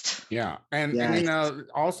best. Yeah. And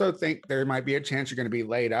also think there might be a chance you're going to be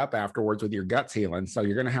laid up afterwards with your guts healing. So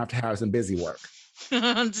you're going to have some busy work.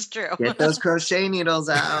 It's true. Get those crochet needles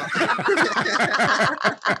out.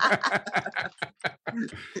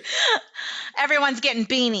 Everyone's getting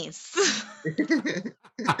beanies.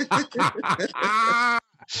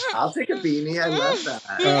 I'll take a beanie. I love that.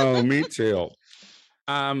 Oh, me too.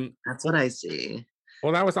 That's what I see.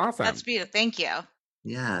 Well, that was awesome. That's beautiful. Thank you.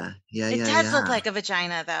 Yeah. Yeah. It Yeah. does look Yeah. like a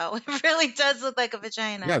vagina, though. It really does look like a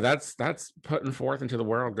vagina. Yeah, that's putting forth into the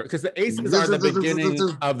world, because the aces are the beginning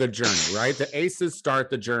of the journey, right? The aces start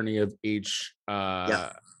the journey of each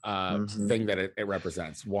Yep. Mhm. thing that it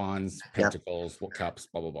represents: wands, Yep. pentacles, cups,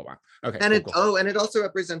 blah blah blah blah. Okay, And cool. and it also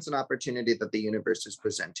represents an opportunity that the universe is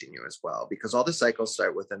presenting you as well, because all the cycles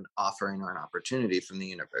start with an offering or an opportunity from the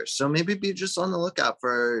universe. So maybe be just on the lookout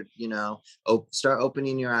for, start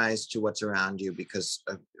opening your eyes to what's around you, because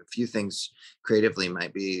a few things creatively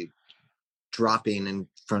might be dropping in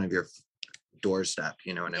front of your doorstep.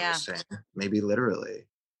 You know what I was saying? Maybe literally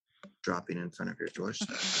dropping in front of your doorstep.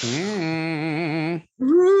 Mm.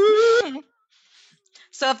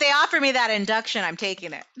 So if they offer me that induction, I'm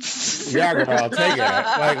taking it. Yeah, girl, take it.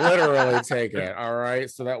 Like literally take it. All right.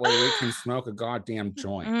 So that way we can smoke a goddamn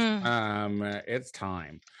joint. It's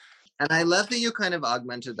time. And I love that you kind of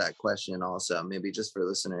augmented that question also, maybe just for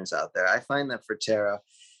listeners out there. I find that for tarot,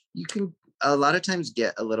 you can a lot of times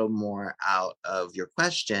get a little more out of your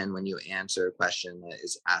question when you answer a question that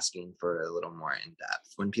is asking for a little more in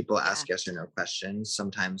depth. When people ask yes or no questions,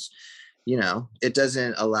 sometimes, it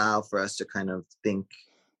doesn't allow for us to kind of think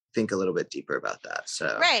a little bit deeper about that.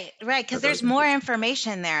 So right, because there's more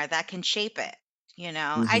information there that can shape it.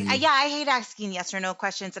 Mm-hmm. I hate asking yes or no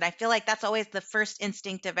questions, and I feel like that's always the first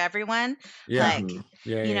instinct of everyone. Yeah.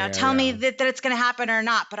 Like, tell me that it's going to happen or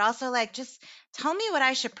not, but also like just tell me what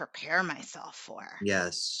I should prepare myself for.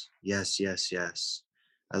 Yes.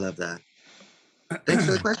 I love that. Thanks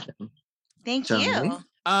for the question. Thank you.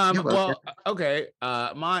 Well, okay.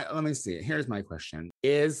 Let me see. Here's my question.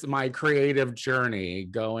 Is my creative journey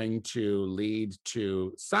going to lead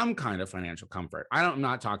to some kind of financial comfort? I'm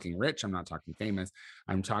not talking rich. I'm not talking famous.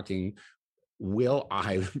 I'm talking, will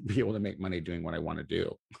I be able to make money doing what I want to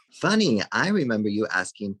do? Funny, I remember you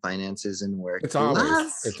asking finances and work. It's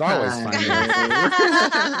always finances.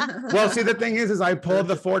 Well, see, the thing is I pulled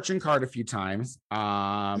the fortune card a few times.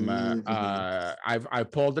 I've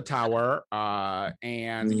pulled the tower,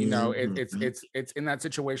 and it's in that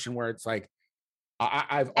situation where it's like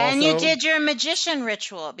I've also, and you did your magician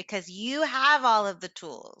ritual because you have all of the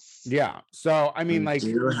tools. Yeah. So I mean, like,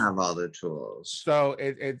 you have all the tools. So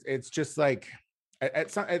it's just like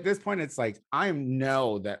at this point, it's like I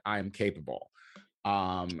know that I'm capable.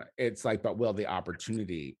 It's like, but will the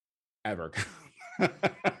opportunity ever come?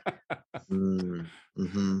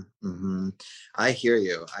 I hear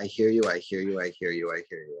you.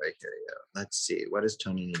 Let's see. What does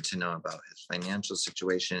Tony need to know about his financial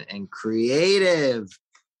situation and creative?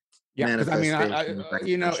 Yeah, because I mean,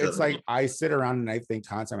 it's like I sit around and I think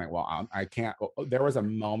constantly, well, I can't. There was a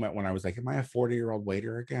moment when I was like, am I a 40-year-old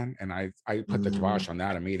waiter again? And I put the kibosh on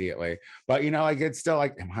that immediately. But like it's still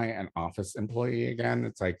like, am I an office employee again?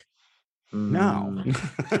 It's like, no.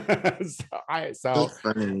 So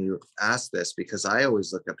funny you ask this, because I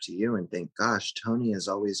always look up to you and think, gosh, Tony is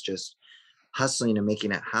always just hustling and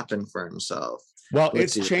making it happen for himself. Well,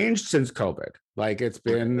 it's changed since COVID. Like it's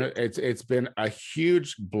been a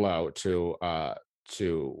huge blow to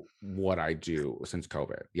what I do since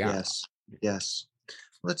COVID. Yeah. Yes.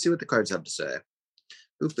 Let's see what the cards have to say.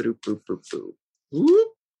 Boop boop boop boop boop. Whoop.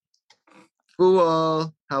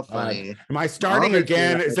 Cool. How funny. Am I starting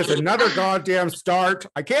again? Is this another goddamn start?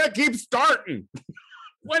 I can't keep starting.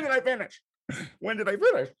 When did I finish?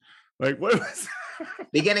 Like, what was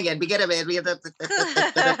begin again.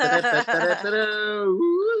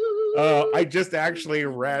 I just actually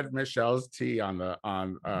read Michelle's tea on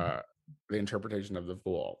the interpretation of the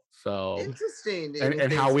Fool. So interesting.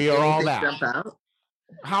 And how we are all that.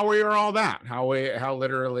 How we are all that. How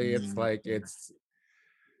literally it's like it's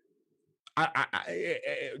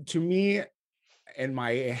to me, in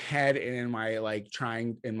my head and in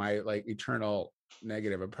my eternal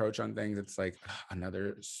negative approach on things, it's like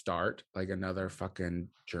another start, like another fucking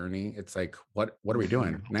journey. It's like, what are we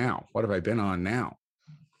doing now? What have I been on now?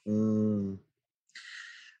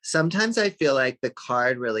 Sometimes I feel like the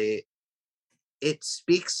card really, it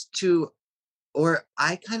speaks to, or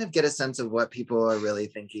I kind of get a sense of what people are really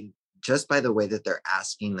thinking just by the way that they're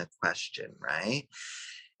asking the question, right?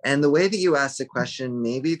 And the way that you ask the question,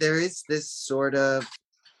 maybe there is this sort of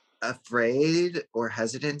afraid or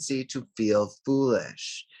hesitancy to feel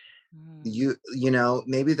foolish. Maybe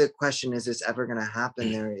the question, is this ever going to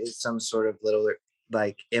happen? There is some sort of little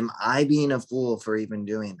like, am I being a fool for even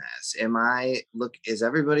doing this? Is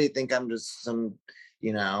everybody think I'm just some,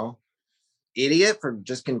 idiot for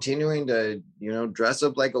just continuing to, dress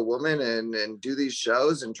up like a woman and do these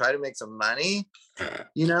shows and try to make some money,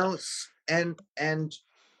 and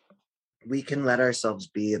we can let ourselves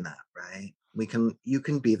be in that, right? you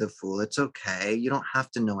can be the fool. It's okay. You don't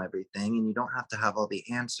have to know everything, and you don't have to have all the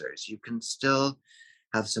answers. You can still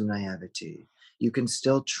have some naivety. You can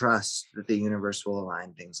still trust that the universe will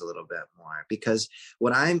align things a little bit more. Because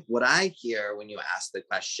what I hear when you ask the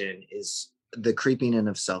question is the creeping in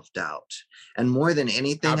of self-doubt. And more than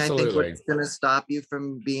anything, I think Absolutely. what's going to stop you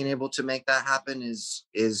from being able to make that happen is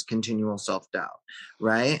continual self-doubt,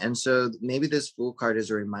 right? And so maybe this Fool card is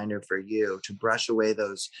a reminder for you to brush away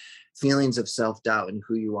those feelings of self-doubt and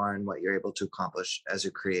who you are and what you're able to accomplish as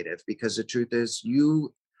a creative. Because the truth is,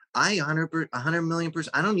 I 100 million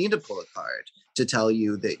percent, I don't need to pull a card to tell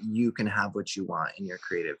you that you can have what you want in your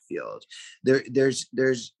creative field. There's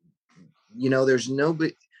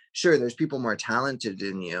nobody. Sure, there's people more talented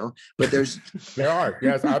than you, but there are.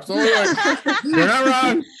 Yes, absolutely. You're not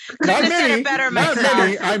wrong. Not many. Not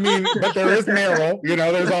many. I mean, but there is Meryl.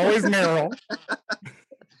 There's always Meryl.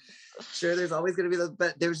 Sure, there's always going to be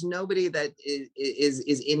but there's nobody that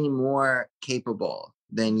is any more capable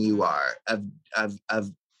than you are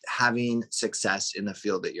of having success in the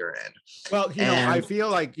field that you're in. Well, I feel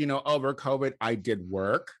like, over COVID, I did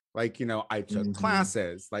work. Like, I took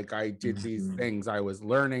classes, like I did these things, I was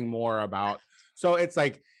learning more about. So it's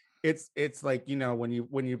like, it's like, when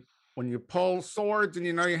you pull swords and,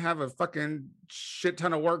 you have a fucking shit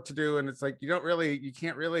ton of work to do. And it's like, you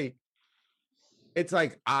can't really, it's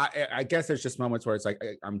like, I guess there's just moments where it's like,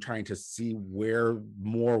 I'm trying to see where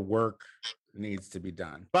more work needs to be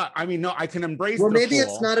done. But I mean, no, I can embrace. Well, maybe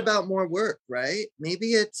it's not about more work, right?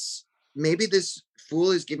 Maybe this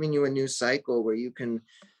Fool is giving you a new cycle where you can,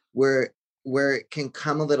 where it can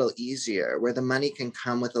come a little easier, where the money can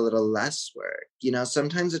come with a little less work.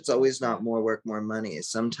 Sometimes it's always not more work, more money.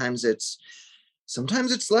 Sometimes it's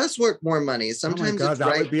less work, more money. Sometimes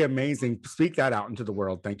that would be amazing. Speak that out into the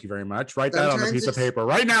world. Thank you very much. Write that on a piece of paper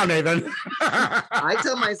right now, Nathan. I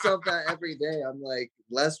tell myself that every day. I'm like,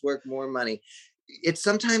 less work, more money.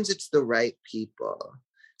 Sometimes it's the right people.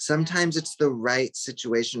 Sometimes it's the right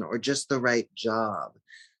situation or just the right job.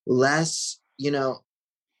 Less,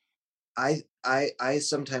 I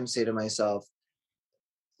sometimes say to myself,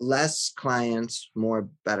 less clients, more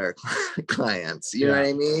better clients. You know what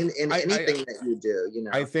I mean? In anything that you do,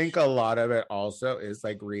 I think a lot of it also is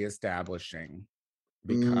like reestablishing,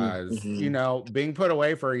 because being put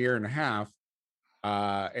away for a year and a half,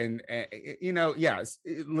 and yes,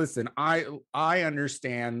 listen, I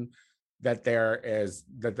understand that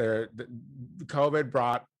COVID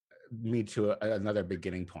brought me to another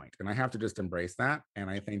beginning point, and I have to just embrace that. And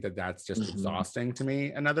I think that that's just exhausting to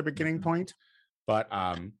me, another beginning point. But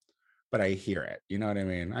I hear it. You know what I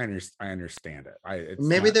mean? I understand it.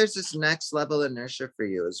 Maybe there's this next level inertia for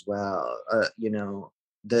you as well.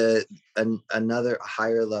 Another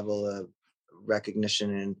higher level of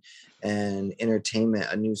recognition and entertainment,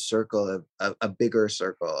 a new circle, of a bigger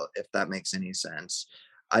circle, if that makes any sense.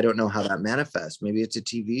 I don't know how that manifests. Maybe it's a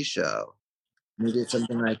TV show. Maybe it's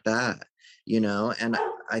something like that, and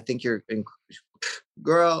I think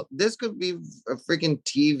girl, this could be a freaking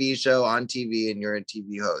TV show on TV and you're a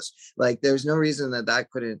TV host. Like, there's no reason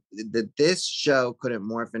that this show couldn't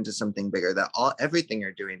morph into something bigger, that everything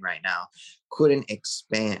you're doing right now couldn't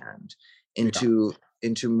expand into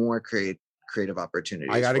more creative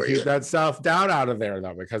opportunities. I got to keep that self-doubt out of there,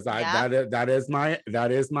 though, because that is my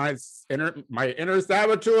inner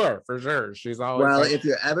saboteur for sure. She's always if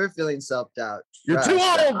you're ever feeling self-doubt, you're too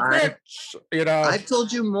old, bitch. I've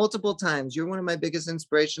told you multiple times, you're one of my biggest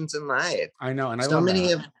inspirations in life. I know, and so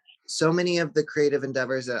many of the creative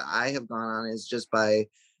endeavors that I have gone on is just by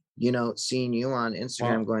seeing you on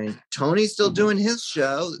Instagram going, Tony's still doing his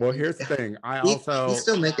show. Well, here's the thing. He's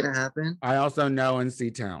still making it happen. I also know and see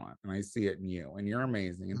talent, and I see it in you, and you're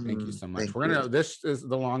amazing. And thank you so much. This is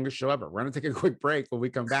the longest show ever. We're going to take a quick break. When we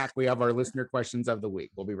come back, we have our listener questions of the week.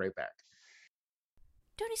 We'll be right back.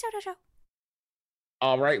 Tony Soto Show.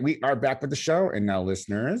 All right, we are back with the show. And now,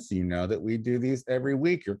 listeners, you know that we do these every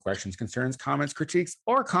week. Your questions, concerns, comments, critiques,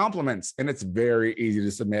 or compliments. And it's very easy to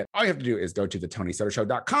submit. All you have to do is go to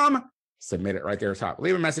thetonysotoshow.com, submit it right there at the top.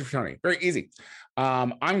 Leave a message for Tony. Very easy.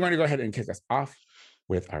 I'm going to go ahead and kick us off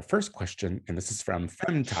with our first question. And this is from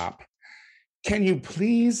FemTop. Can you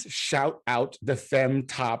please shout out the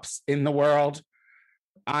femtops in the world?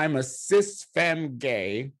 I'm a cis femme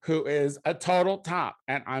gay who is a total top,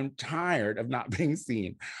 and I'm tired of not being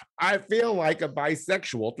seen. I feel like a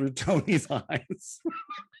bisexual through Tony's eyes.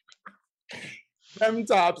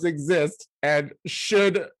 Femtops exist and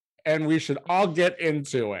we should all get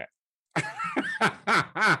into it.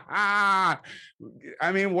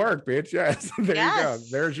 I mean, work, bitch. Yes. There you go. Yes.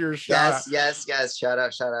 There's your shot. Yes. Shout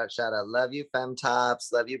out. Love you, femme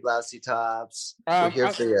tops. Love you, blousey tops. We're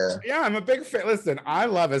here for you. Yeah, I'm a big fan. Listen, I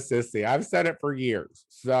love a sissy. I've said it for years.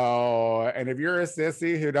 So, and if you're a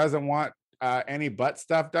sissy who doesn't want any butt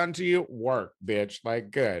stuff done to you, work, bitch. Like,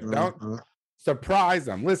 good. Don't surprise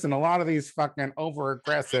them. Listen, a lot of these fucking over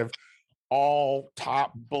aggressive, all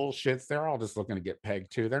top bullshits, they're all just looking to get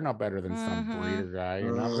pegged too. They're no better than some breeder guy,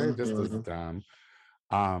 you know. They're just as dumb.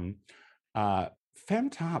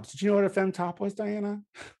 Femme tops. Did you know what a femme top was, Diana?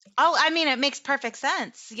 Oh, I mean, it makes perfect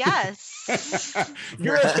sense. Yes.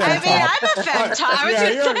 You're a femme top. I'm a femme top.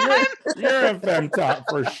 You're a femme top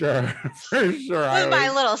for sure. For sure. With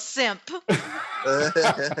my little simp.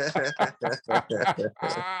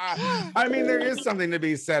 I mean, there is something to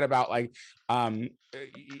be said about like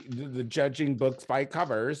the judging books by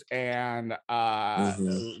covers, and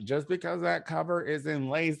just because that cover is in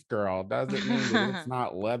lace, girl, doesn't mean that it's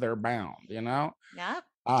not leather bound, you know? Yep.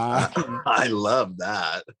 I love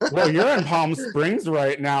that. Well, you're in Palm Springs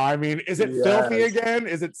right now. I mean, is it filthy again?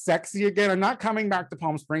 Is it sexy again? I'm not coming back to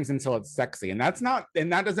Palm Springs until it's sexy. And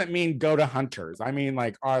that doesn't mean go to Hunters. I mean,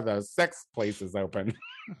 like, are the sex places open?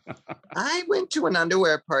 I went to an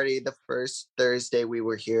underwear party the first Thursday we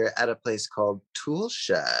were here at a place called Tool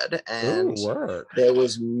Shed. And there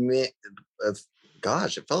was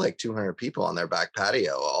gosh, it felt like 200 people on their back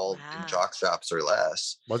patio, all in jock straps or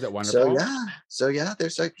less. Was it wonderful? So yeah,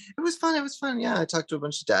 there's like, it was fun. Yeah, I talked to a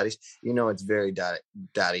bunch of daddies. You know, it's very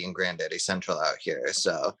daddy and granddaddy central out here.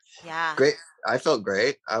 So yeah, great. I felt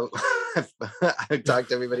great. I talked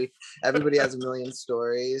to everybody. Everybody has a million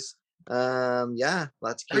stories. Yeah,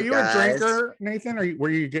 lots of cute guys. Are you a drinker, Nathan? Are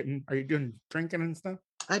you doing drinking and stuff?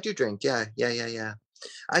 I do drink. Yeah.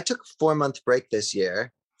 I took a 4-month break this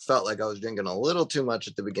year. Felt like I was drinking a little too much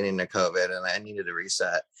at the beginning of COVID and I needed a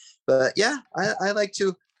reset. But yeah, I like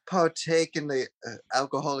to partake in the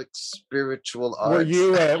alcoholic spiritual arts.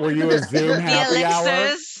 Were you a Zoom happy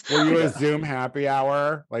hour? Were you a Zoom happy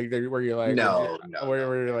hour? Like, were you like, no.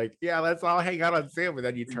 Were you like, yeah, let's all hang out on Zoom, and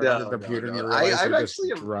then you turn on the computer and you realize I'm you're actually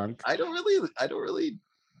just drunk. I don't really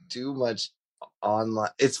do much online.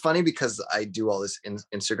 It's funny because I do all this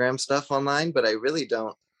Instagram stuff online, but I really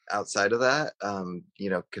don't outside of that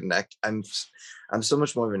connect. I'm so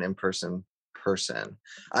much more of an in-person person.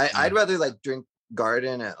 I'd rather like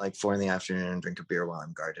garden at like 4 PM and drink a beer while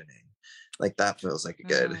I'm gardening. Like that feels like a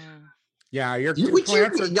good yeah. Y'all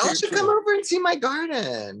should come over and see my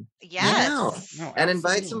garden. Yes. No, and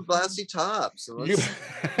invite some blousey tops and let's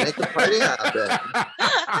make the party happen.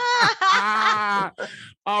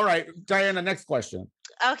 All right, Diana, next question.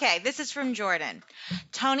 Okay, this is from Jordan.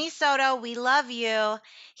 Tony Soto, we love you.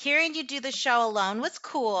 Hearing you do the show alone was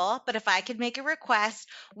cool, but if I could make a request,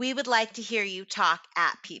 we would like to hear you talk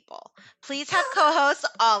at people. Please have co-hosts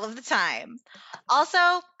all of the time. Also,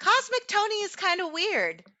 Cosmic Tony is kind of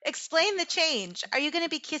weird. Explain the change. Are you going to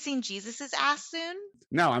be kissing Jesus's ass soon?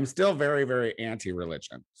 No, I'm still very, very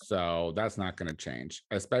anti-religion. So that's not going to change,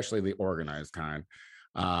 especially the organized kind.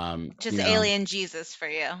 Just alien Jesus for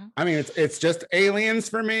you. I mean, it's just aliens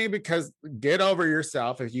for me, because get over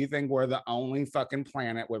yourself. If you think we're the only fucking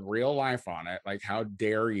planet with real life on it, like, how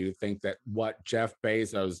dare you think that what Jeff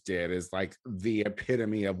Bezos did is like the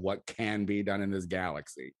epitome of what can be done in this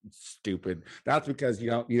galaxy? Stupid. That's because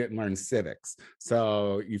you didn't learn civics,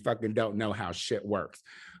 so you fucking don't know how shit works.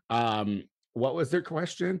 What was their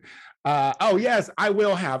question? Oh yes, I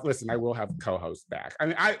will have co-hosts back. I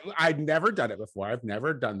mean, I'd never done it before. I've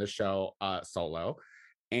never done the show solo,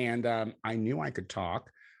 and I knew I could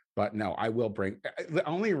talk, but no, I will bring. The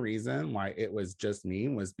only reason why it was just me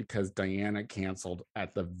was because Diana canceled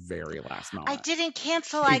at the very last moment. I didn't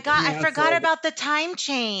cancel. I forgot about the time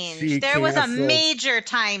change. There was a major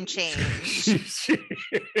time change.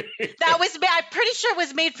 That was, I'm pretty sure it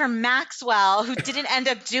was made for Maxwell, who didn't end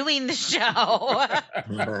up doing the show.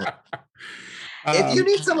 If you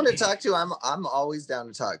need someone to talk to, I'm always down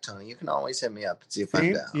to talk, Tony. You can always hit me up and see if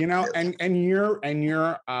I'm down. And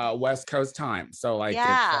you're West Coast time, so like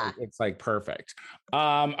it's like perfect.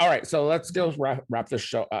 All right, so let's go wrap this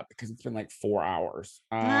show up because it's been like 4 hours.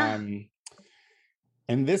 And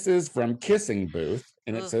this is from Kissing Booth,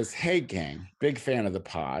 and it says, "Hey gang, big fan of the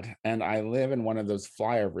pod, and I live in one of those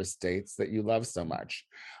flyover states that you love so much.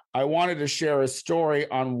 I wanted to share a story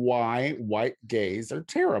on why white gays are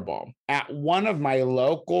terrible. At one of my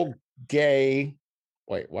local gay,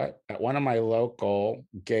 I'm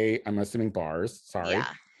assuming bars, sorry. Yeah.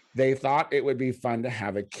 They thought it would be fun to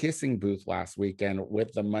have a kissing booth last weekend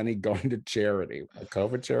with the money going to charity, a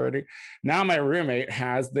COVID charity. Now my roommate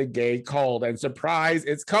has the gay cold, and surprise,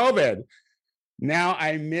 it's COVID. Now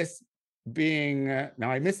I miss being a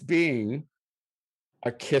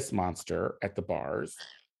kiss monster at the bars,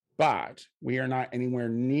 but we are not anywhere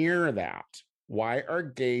near that. Why are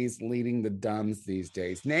gays leading the dumbs these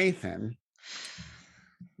days? Nathan,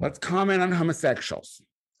 let's comment on homosexuals.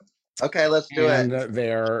 Okay, let's do and it.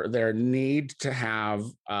 their need to have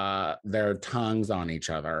their tongues on each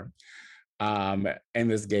other, and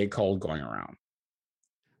this gay cold going around.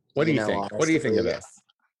 What do you think? Honestly, what do you think of this?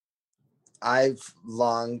 I've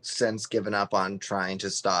long since given up on trying to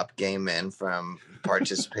stop gay men from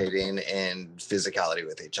participating in physicality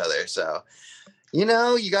with each other. So, we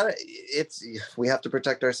have to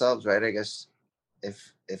protect ourselves, right? I guess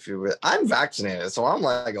if you're, I'm vaccinated, so I'm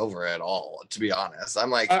like over it all, to be honest. I'm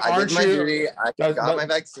like, I did my duty, I got my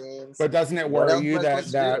vaccines. But doesn't it worry you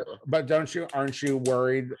aren't you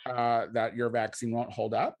worried that your vaccine won't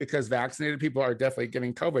hold up? Because vaccinated people are definitely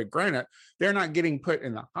getting COVID. Granted, they're not getting put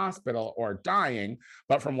in the hospital or dying,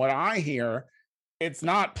 but from what I hear, it's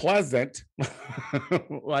not pleasant.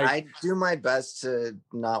 I do my best to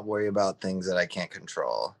not worry about things that I can't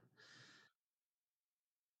control.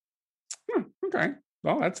 Okay.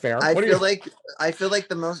 Well, that's fair. I feel like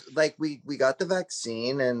the most, like, we got the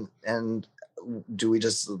vaccine, and do we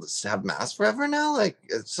just have masks forever now? Like,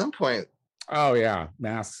 at some point. Oh yeah,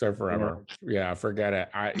 masks are forever. Yeah, forget it.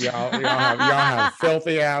 Y'all have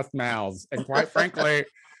filthy ass mouths, and quite frankly,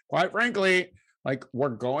 like, we're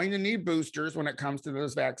going to need boosters when it comes to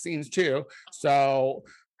those vaccines too. So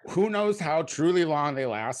who knows how truly long they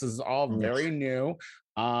last? This is all very new.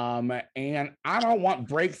 And I don't want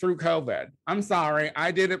breakthrough COVID. I'm sorry.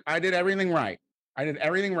 I did everything right.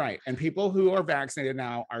 And people who are vaccinated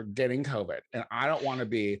now are getting COVID, and I don't want to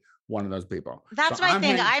be one of those people. That's my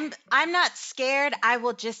thing. I'm not scared. I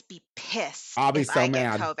will just be pissed. I'll be so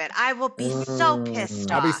mad. Get COVID. I will be so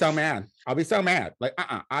pissed off. I'll be so mad. Like,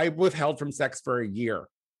 I withheld from sex for a year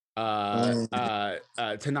to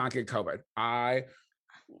not get COVID. I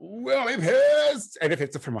will be pissed. And if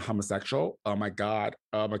it's from a homosexual, oh my god,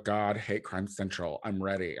 hate crime central. I'm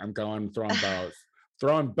ready. I'm going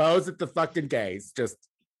throwing bows at the fucking gays, just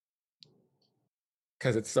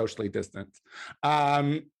because it's socially distant.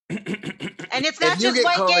 And it's not just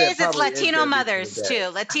white gays, it's Latino mothers too.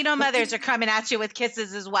 Latino mothers are coming at you with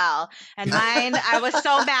kisses as well. And mine, I was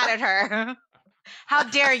so mad at her. How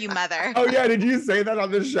dare you, mother? Oh yeah, did you say that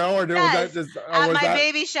on the show, or was that just at my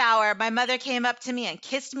baby shower? My mother came up to me and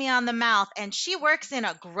kissed me on the mouth, and she works in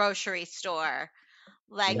a grocery store.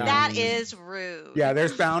 Like, that is rude. Yeah,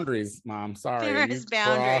 there's boundaries, Mom. Sorry. There's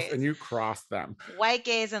boundaries. And you cross them. White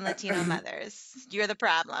gays and Latino mothers. You're the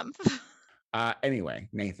problem. Anyway,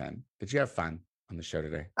 Nathan, did you have fun on the show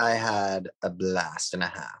today? I had a blast and a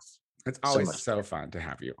half. It's always so fun to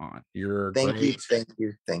have you on. Thank you.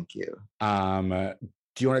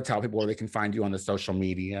 Do you want to tell people where they can find you on the social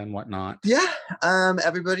media and whatnot? Yeah.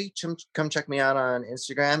 Everybody come check me out on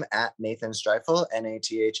Instagram at Nathan Streifel,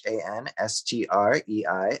 NathanStrei,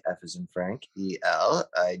 F as in Frank, EL.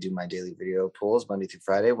 I do my daily video polls Monday through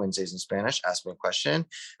Friday, Wednesdays in Spanish. Ask me a question.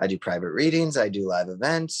 I do private readings. I do live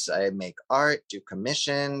events. I make art, do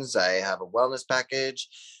commissions. I have a wellness package.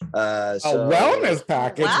 A wellness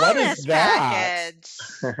package? What is that?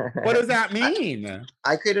 What does that mean?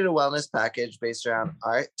 I created a wellness package based around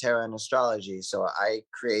art, tarot, and astrology. So I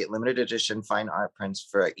create limited edition fine art prints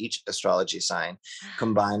for each astrology sign,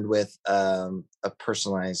 combined with a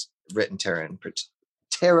personalized written tarot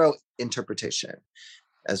interpretation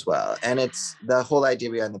as well. And it's the whole idea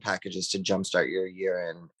behind the package is to jumpstart your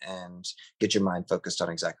year and get your mind focused on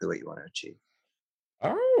exactly what you want to achieve.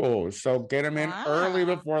 Oh, so get them in early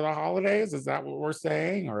before the holidays? Is that what we're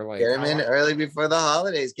saying? Or like, get them in early before the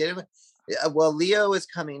holidays. Get them. Well, Leo is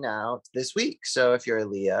coming out this week. So if you're a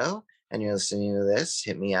Leo and you're listening to this,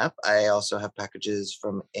 hit me up. I also have packages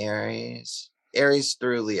from Aries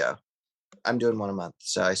through Leo. I'm doing one a month.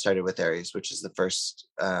 So I started with Aries, which is the first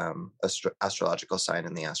astrological sign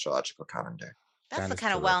in the astrological calendar. That's the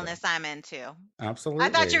kind of wellness I'm into. Absolutely. I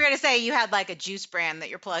thought you were going to say you had like a juice brand that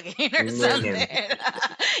you're plugging or something.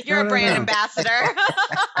 You're a brand ambassador.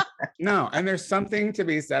 No, and there's something to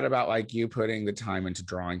be said about like you putting the time into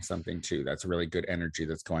drawing something too. That's really good energy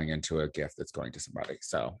that's going into a gift that's going to somebody.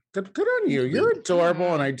 So good on you. You're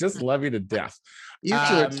adorable, and I just love you to death. You two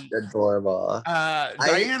are adorable. Diana,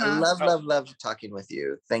 I love talking with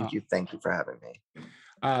you. Thank you for having me.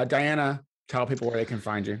 Diana, tell people where they can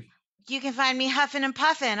find you. You can find me huffing and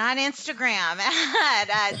puffing on Instagram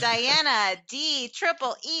at Diana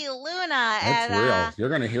D-E-E Luna. That's real. You're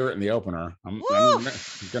going to hear it in the opener. I'm going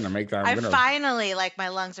to make that. Finally, like, my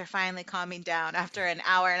lungs are finally calming down after an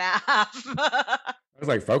hour and a half. I was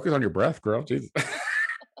like, focus on your breath, girl. Jesus.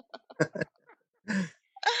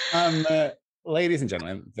 Ladies and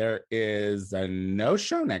gentlemen, there is no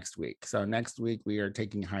show next week. So next week we are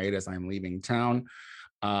taking hiatus. I'm leaving town.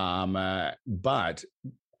 But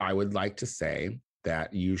I would like to say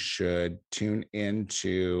that you should tune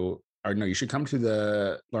into, or no, you should come to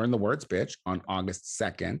the Learn the Words Bitch on August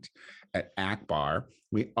 2nd at Akbar.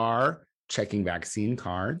 We are checking vaccine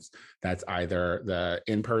cards. That's either the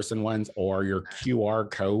in-person ones or your QR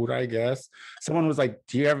code, I guess. Someone was like,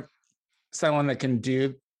 do you have someone that can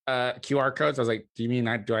do QR codes? I was like, do you mean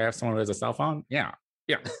do I have someone who has a cell phone? Yeah.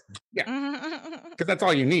 Because that's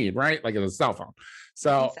all you need, right? Like it's a cell phone.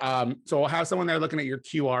 So so we'll have someone there looking at your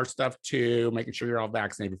QR stuff too, making sure you're all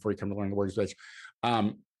vaccinated before you come to Learn the Words Bitch.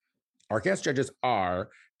 Our guest judges are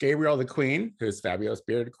Gabrielle the Queen, who's Fabio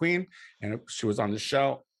Spirited Queen, and she was on the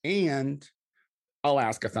show, and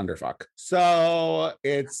Alaska Thunderfuck. So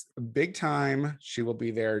it's big time. She will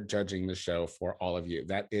be there judging the show for all of you.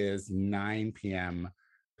 That is 9 p.m.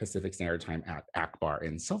 Pacific Standard Time at Akbar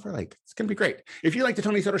in Silver Lake. It's going to be great. If you like the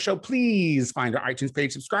Tony Soto Show, please find our iTunes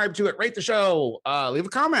page, subscribe to it, rate the show, leave a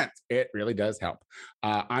comment. It really does help.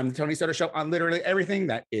 I'm the Tony Soto Show on literally everything.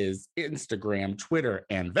 That is Instagram, Twitter,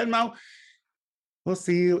 and Venmo. We'll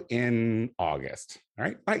see you in August. All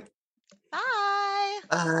right, bye. Bye.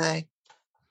 Bye.